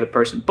excuse the other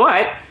person.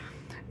 But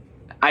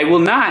I will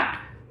not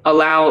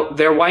allow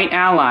their white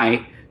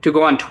ally to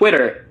go on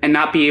Twitter and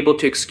not be able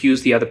to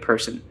excuse the other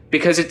person,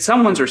 because it's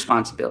someone's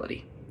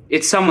responsibility.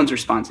 It's someone's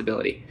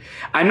responsibility.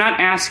 I'm not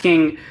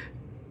asking,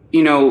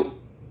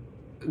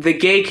 the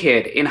gay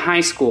kid in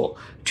high school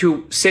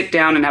to sit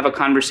down and have a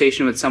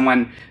conversation with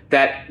someone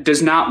that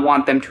does not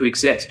want them to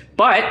exist.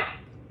 But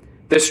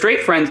the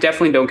straight friends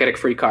definitely don't get a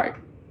free card.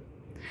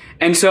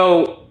 And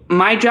so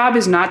my job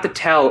is not to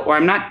tell, or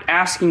I'm not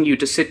asking you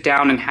to sit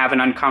down and have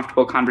an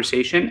uncomfortable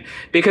conversation,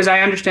 because I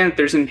understand that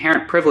there's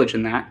inherent privilege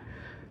in that.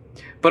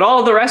 But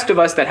all the rest of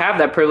us that have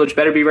that privilege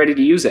better be ready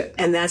to use it.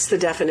 And that's the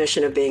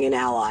definition of being an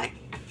ally.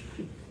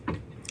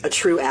 A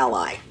true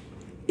ally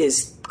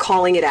is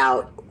calling it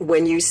out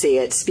when you see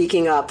it,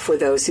 speaking up for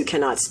those who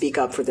cannot speak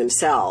up for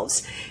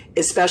themselves,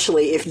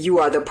 especially if you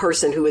are the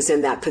person who is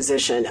in that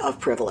position of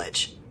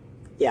privilege.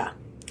 Yeah.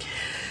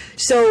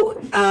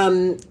 So,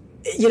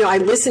 I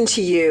listen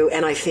to you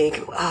and I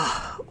think,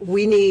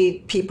 we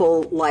need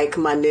people like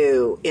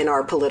Manu in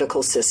our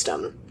political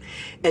system.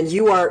 And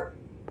you are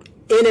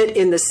in it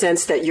in the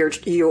sense that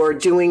you're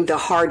doing the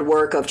hard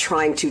work of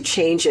trying to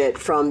change it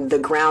from the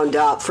ground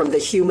up, from the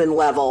human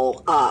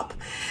level up.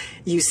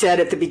 You said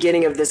at the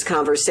beginning of this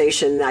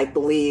conversation, I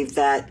believe,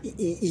 that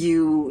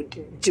you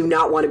do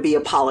not want to be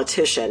a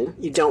politician.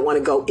 You don't want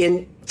to go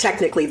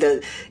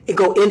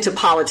into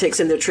politics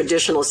in the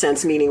traditional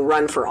sense, meaning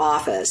run for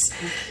office.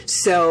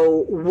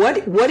 So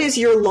what is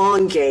your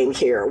long game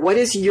here? What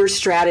is your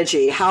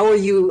strategy? How are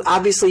you,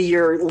 obviously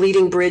you're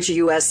leading Bridge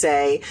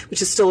USA,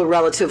 which is still a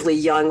relatively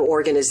young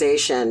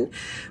organization,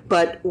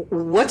 but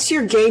what's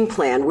your game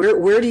plan?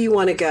 Where do you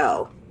want to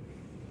go?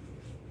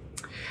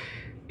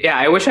 Yeah,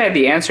 I wish I had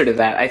the answer to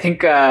that. I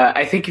think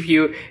if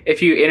you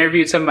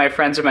interviewed some of my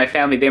friends or my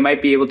family, they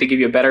might be able to give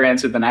you a better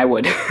answer than I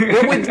would.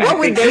 What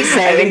would they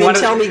say?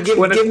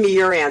 Give me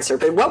your answer.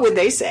 But what would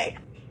they say?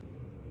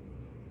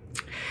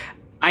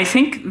 I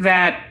think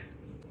that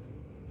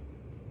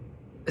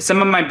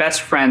some of my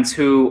best friends,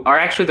 who are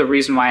actually the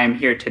reason why I'm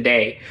here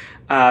today,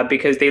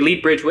 because they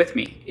lead Bridge with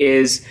me,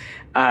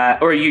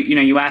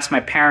 you ask my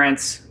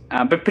parents,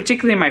 but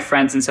particularly my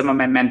friends and some of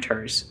my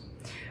mentors.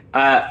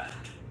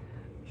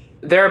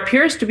 There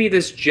appears to be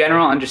this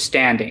general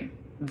understanding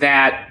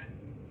that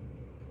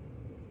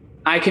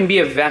I can be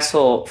a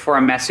vessel for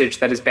a message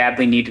that is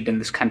badly needed in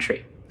this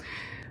country.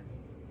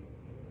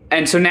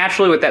 And so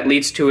naturally what that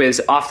leads to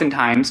is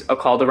oftentimes a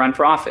call to run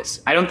for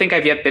office. I don't think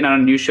I've yet been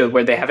on a news show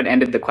where they haven't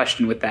ended the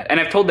question with that. And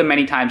I've told them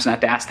many times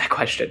not to ask that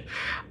question.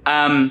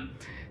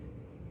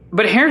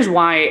 But here's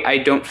why I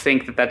don't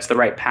think that that's the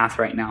right path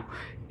right now.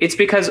 It's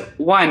because,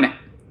 one,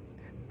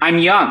 I'm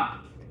young.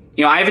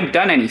 I haven't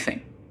done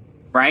anything.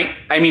 Right?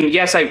 I mean,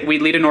 yes, we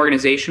lead an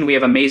organization. We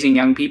have amazing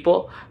young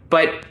people,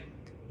 but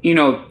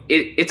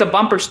it's a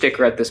bumper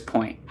sticker at this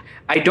point.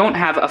 I don't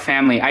have a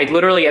family. I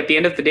literally, at the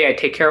end of the day, I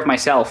take care of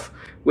myself,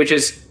 which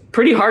is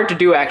pretty hard to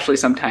do actually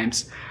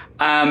sometimes.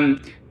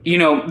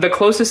 The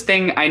closest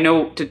thing I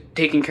know to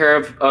taking care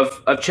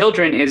of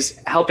children is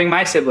helping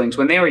my siblings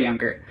when they were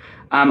younger.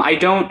 I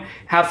don't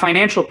have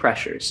financial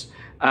pressures.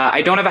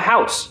 I don't have a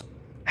house.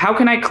 How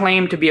can I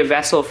claim to be a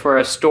vessel for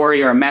a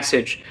story or a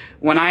message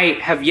when I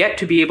have yet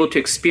to be able to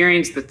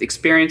experience the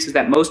experiences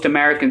that most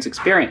Americans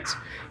experience?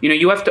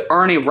 You have to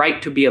earn a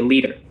right to be a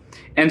leader.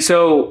 And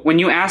so when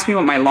you ask me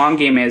what my long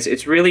game is,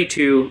 it's really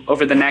to,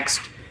 over the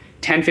next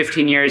 10,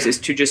 15 years, is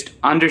to just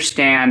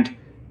understand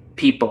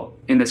people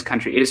in this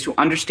country. It is to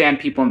understand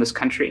people in this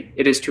country.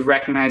 It is to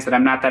recognize that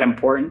I'm not that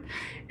important.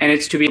 And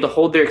it's to be able to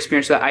hold their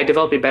experience so that I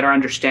develop a better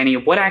understanding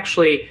of what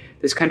actually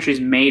this country is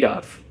made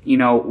of.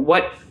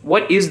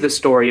 What is the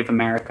story of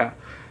America?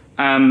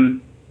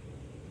 And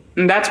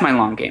that's my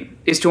long game,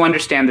 is to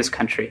understand this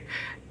country.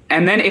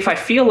 And then if I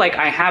feel like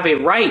I have a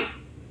right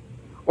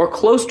or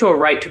close to a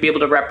right to be able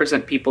to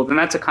represent people, then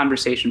that's a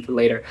conversation for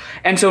later.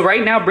 And so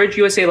right now, Bridge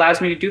USA allows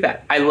me to do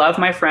that. I love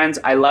my friends.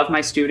 I love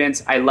my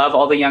students. I love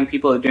all the young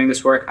people that are doing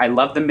this work. I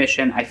love the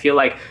mission. I feel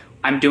like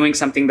I'm doing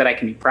something that I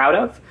can be proud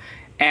of.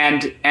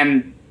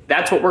 And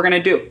that's what we're going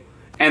to do.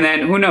 And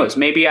then who knows,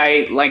 maybe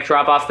I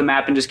drop off the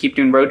map and just keep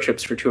doing road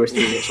trips for 2 or 3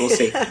 years. We'll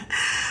see.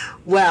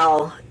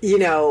 Well,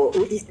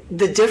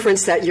 the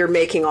difference that you're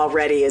making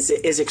already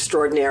is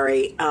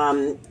extraordinary.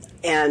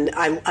 And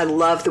I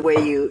love the way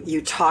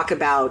you talk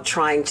about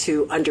trying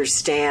to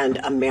understand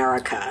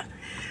America.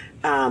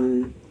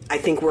 I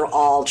think we're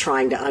all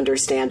trying to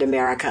understand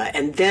America.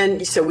 And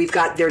then, so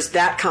there's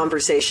that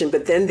conversation,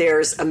 but then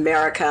there's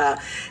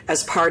America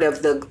as part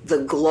of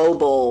the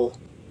global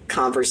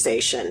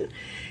conversation.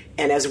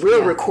 And as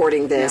we're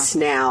recording this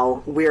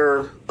now,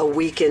 we're a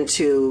week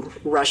into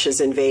Russia's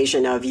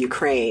invasion of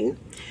Ukraine.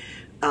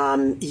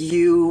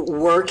 You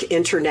work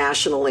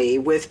internationally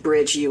with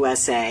Bridge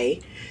USA.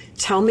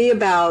 Tell me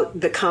about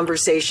the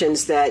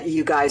conversations that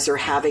you guys are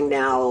having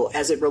now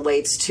as it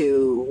relates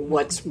to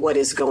what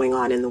is going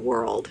on in the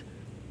world.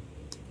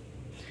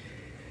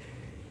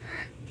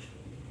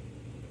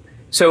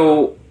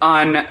 So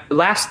on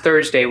last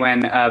Thursday,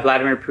 when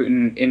Vladimir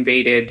Putin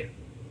invaded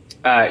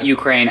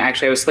Ukraine,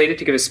 actually, I was slated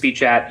to give a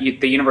speech at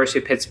the University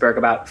of Pittsburgh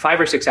about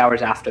 5 or 6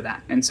 hours after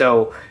that. And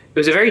so it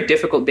was a very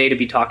difficult day to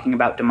be talking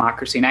about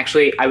democracy. And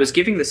actually, I was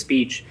giving the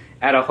speech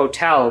at a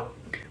hotel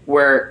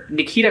where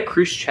Nikita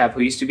Khrushchev,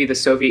 who used to be the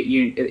Soviet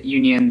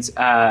Union's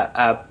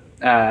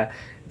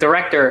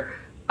director,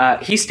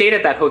 he stayed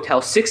at that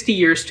hotel 60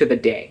 years to the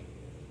day.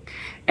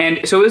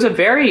 And so it was a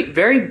very,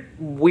 very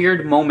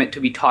weird moment to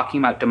be talking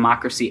about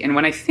democracy. And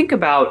when I think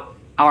about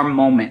our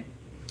moment,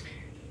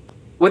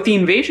 what the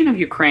invasion of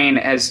Ukraine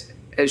has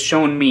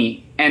shown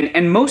me,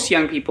 and most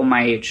young people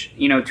my age,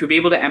 to be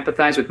able to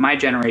empathize with my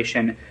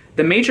generation,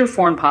 the major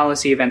foreign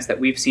policy events that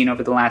we've seen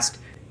over the last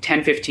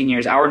 10, 15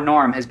 years, our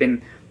norm has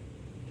been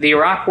the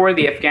Iraq War,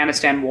 the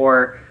Afghanistan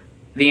War,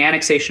 the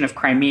annexation of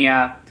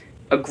Crimea,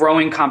 a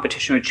growing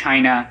competition with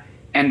China,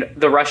 and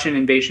the Russian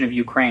invasion of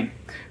Ukraine.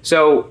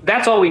 So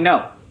that's all we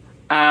know.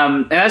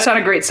 And that's not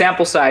a great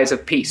sample size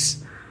of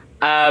peace.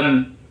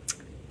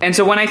 And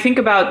so when I think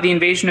about the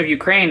invasion of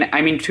Ukraine,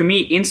 I mean, to me,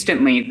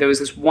 instantly, there was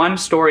this one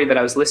story that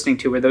I was listening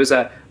to where there was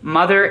a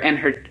mother and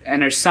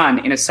her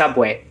son in a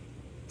subway,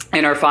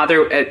 and her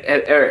father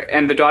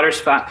and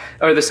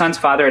the son's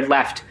father had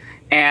left,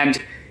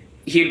 and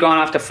he had gone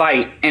off to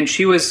fight, and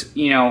she was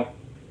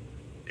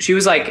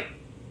like,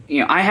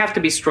 I have to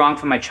be strong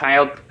for my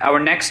child.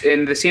 And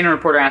the CNN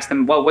reporter asked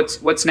them, well,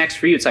 what's next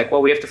for you? It's like,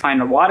 well, we have to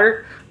find our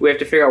water. We have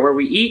to figure out where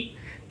we eat.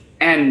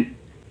 And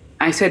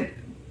I said,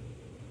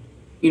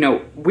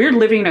 we're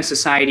living in a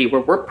society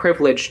where we're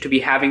privileged to be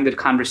having the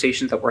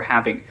conversations that we're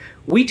having.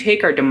 We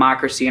take our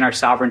democracy and our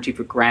sovereignty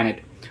for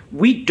granted.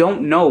 We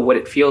don't know what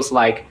it feels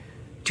like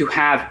to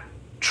have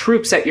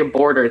troops at your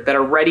border that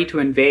are ready to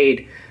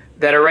invade,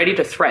 that are ready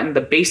to threaten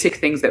the basic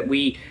things that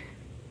we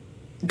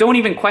don't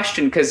even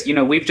question because,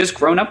 we've just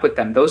grown up with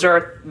them. Those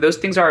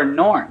things are our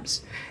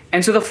norms.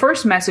 And so the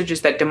first message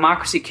is that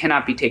democracy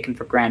cannot be taken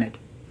for granted.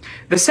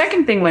 The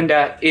second thing,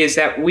 Linda, is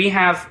that we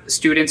have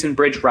students in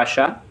Bridge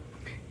Russia,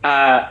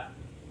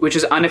 which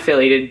is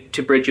unaffiliated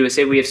to Bridge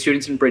USA. We have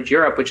students in Bridge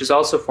Europe, which is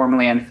also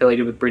formerly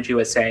unaffiliated with Bridge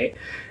USA.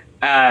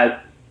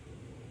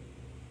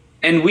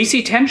 And we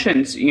see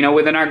tensions,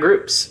 within our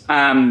groups.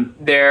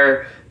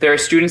 There are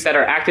students that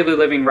are actively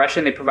living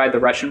Russian. They provide the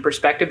Russian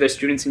perspective. There's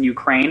students in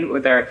Ukraine who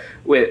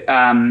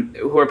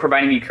are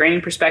providing the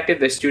Ukrainian perspective.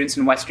 There's students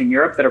in Western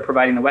Europe that are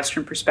providing the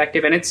Western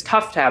perspective. And it's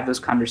tough to have those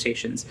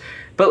conversations.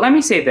 But let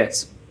me say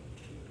this.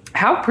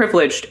 How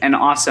privileged and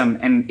awesome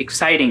and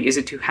exciting is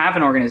it to have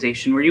an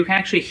organization where you can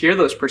actually hear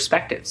those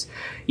perspectives?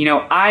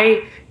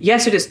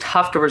 Yes, it is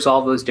tough to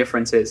resolve those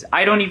differences.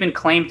 I don't even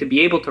claim to be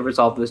able to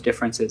resolve those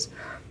differences.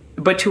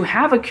 But to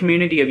have a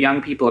community of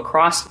young people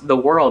across the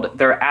world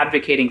that are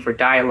advocating for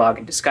dialogue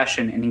and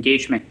discussion and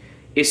engagement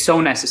is so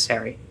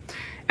necessary.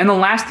 And the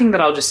last thing that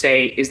I'll just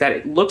say is that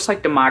it looks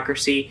like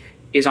democracy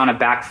is on a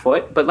back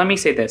foot. But let me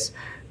say this.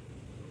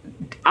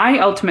 I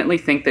ultimately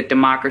think that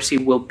democracy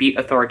will beat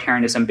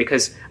authoritarianism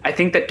because I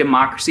think that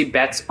democracy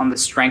bets on the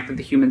strength of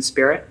the human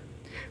spirit,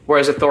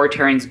 whereas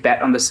authoritarians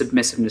bet on the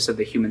submissiveness of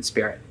the human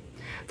spirit.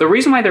 The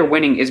reason why they're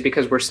winning is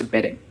because we're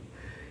submitting.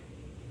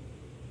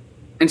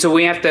 And so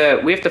we have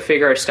to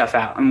figure our stuff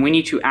out, and we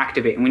need to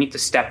activate, and we need to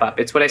step up.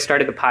 It's what I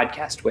started the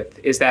podcast with,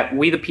 is that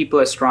we the people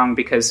are strong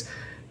because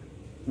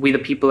we the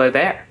people are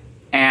there.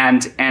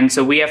 And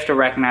so we have to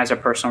recognize our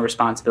personal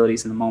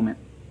responsibilities in the moment.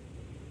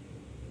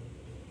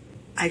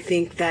 I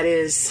think that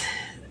is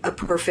a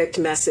perfect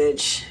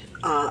message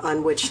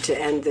on which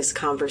to end this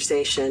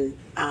conversation.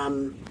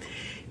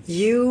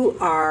 You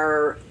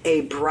are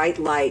a bright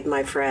light,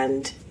 my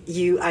friend.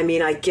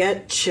 I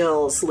get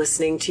chills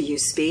listening to you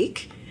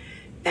speak.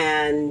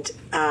 And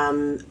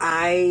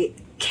I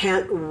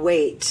can't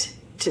wait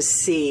to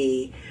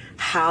see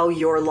how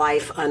your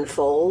life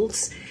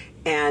unfolds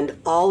and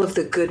all of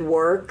the good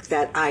work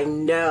that I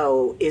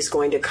know is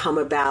going to come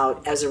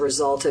about as a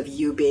result of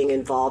you being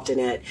involved in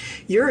it.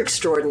 You're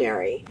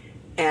extraordinary.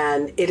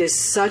 And it is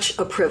such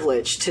a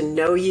privilege to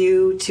know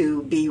you,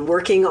 to be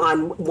working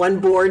on one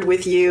board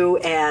with you.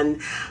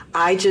 And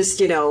I just,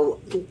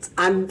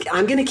 I'm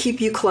going to keep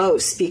you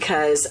close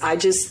because I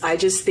just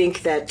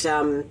think that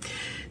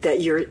that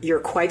you're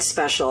quite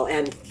special.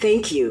 And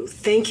thank you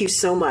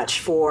so much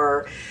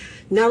for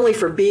not only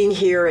for being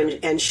here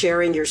and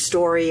sharing your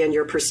story and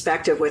your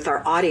perspective with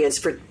our audience,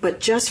 but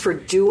just for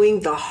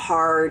doing the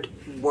hard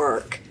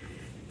work,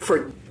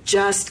 for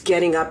just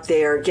getting up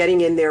there,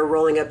 getting in there,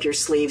 rolling up your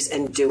sleeves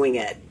and doing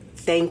it.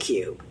 Thank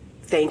you.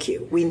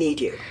 We need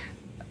you.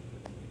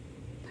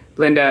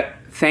 Linda,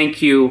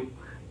 thank you.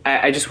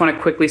 I just want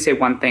to quickly say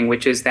one thing,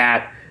 which is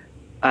that,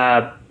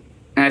 and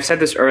I've said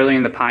this earlier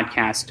in the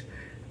podcast,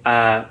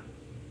 I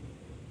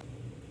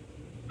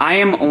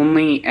am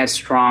only as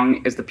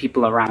strong as the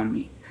people around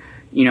me.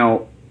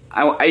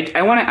 I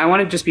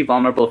want to just be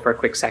vulnerable for a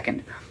quick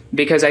second,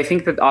 because I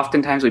think that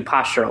oftentimes we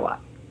posture a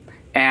lot,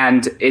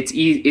 and it's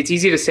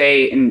easy to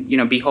say and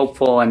be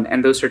hopeful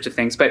and those sorts of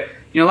things. But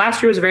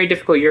last year was a very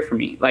difficult year for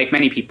me, like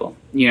many people.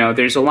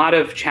 There's a lot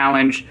of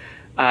challenge.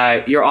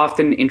 You're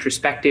often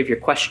introspective. You're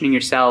questioning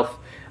yourself.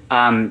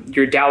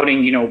 You're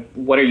doubting.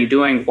 What are you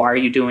doing? Why are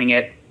you doing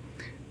it?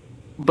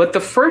 But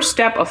the first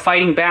step of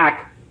fighting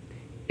back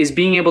is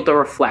being able to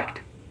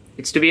reflect.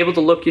 It's to be able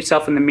to look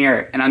yourself in the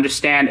mirror and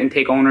understand and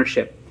take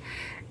ownership.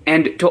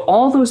 And to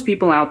all those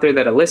people out there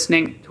that are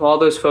listening, to all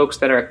those folks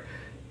that are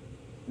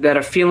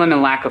feeling a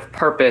lack of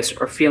purpose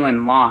or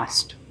feeling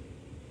lost,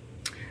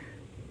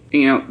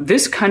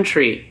 this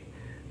country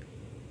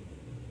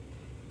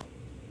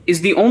is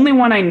the only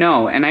one I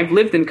know, and I've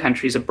lived in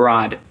countries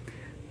abroad,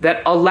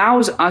 that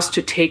allows us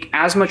to take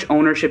as much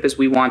ownership as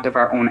we want of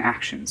our own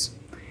actions.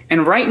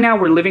 And right now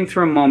we're living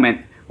through a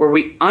moment where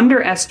we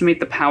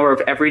underestimate the power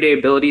of everyday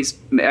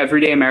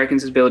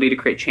Americans' ability to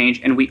create change,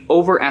 and we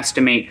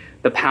overestimate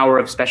the power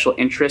of special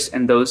interests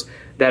and those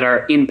that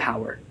are in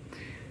power.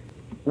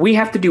 We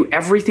have to do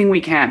everything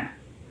we can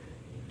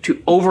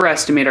to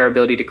overestimate our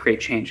ability to create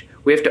change.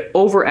 We have to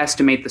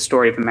overestimate the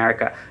story of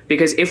America,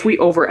 because if we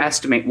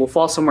overestimate, we'll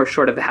fall somewhere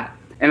short of that.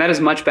 And that is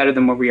much better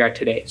than where we are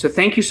today. So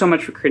thank you so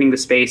much for creating the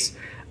space.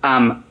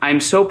 I'm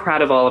so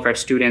proud of all of our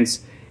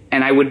students,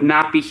 and I would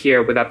not be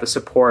here without the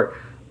support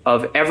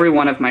of every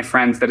one of my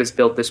friends that has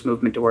built this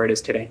movement to where it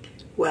is today.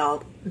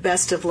 Well,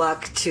 best of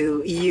luck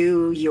to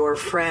you, your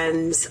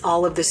friends,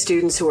 all of the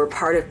students who are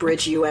part of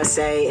Bridge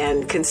USA,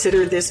 and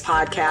consider this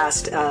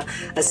podcast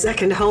a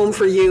second home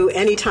for you.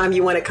 Anytime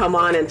you want to come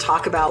on and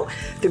talk about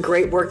the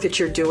great work that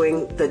you're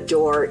doing, the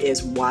door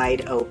is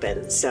wide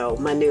open. So,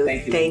 Manu,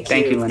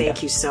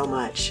 thank you so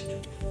much.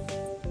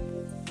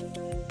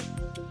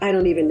 I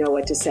don't even know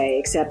what to say,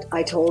 except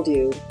I told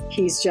you,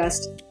 he's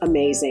just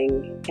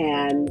amazing.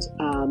 And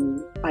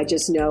I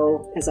just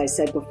know, as I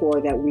said before,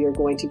 that we are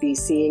going to be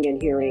seeing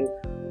and hearing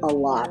a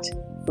lot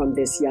from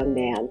this young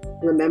man.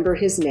 Remember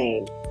his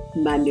name,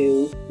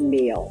 Manu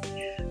Neal.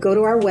 Go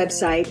to our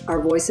website,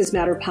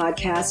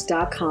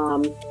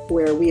 ourvoicesmatterpodcast.com,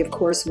 where we, of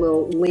course,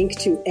 will link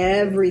to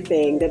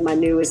everything that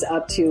Manu is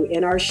up to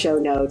in our show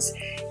notes.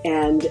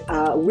 And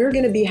we're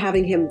going to be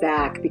having him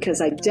back,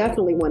 because I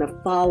definitely want to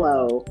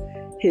follow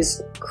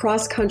his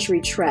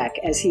cross-country trek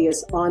as he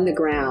is on the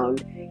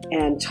ground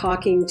and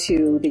talking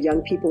to the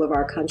young people of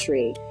our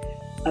country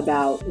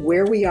about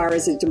where we are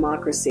as a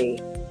democracy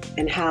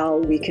and how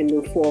we can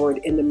move forward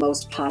in the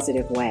most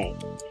positive way.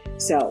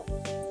 So,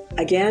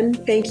 again,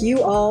 thank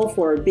you all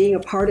for being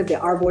a part of the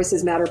Our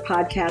Voices Matter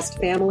podcast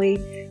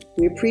family.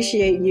 We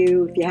appreciate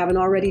you. If you haven't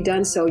already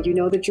done so, you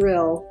know the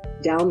drill.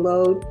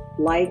 Download,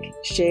 like,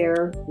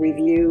 share,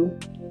 review,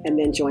 and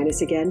then join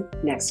us again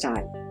next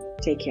time.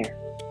 Take care.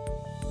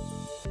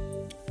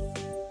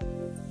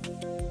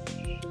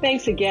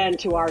 Thanks again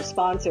to our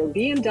sponsor,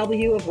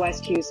 BMW of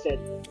West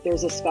Houston.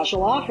 There's a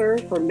special offer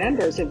for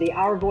members of the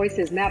Our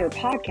Voices Matter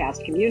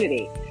podcast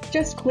community.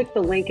 Just click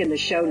the link in the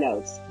show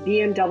notes,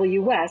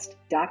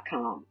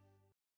 bmwwest.com.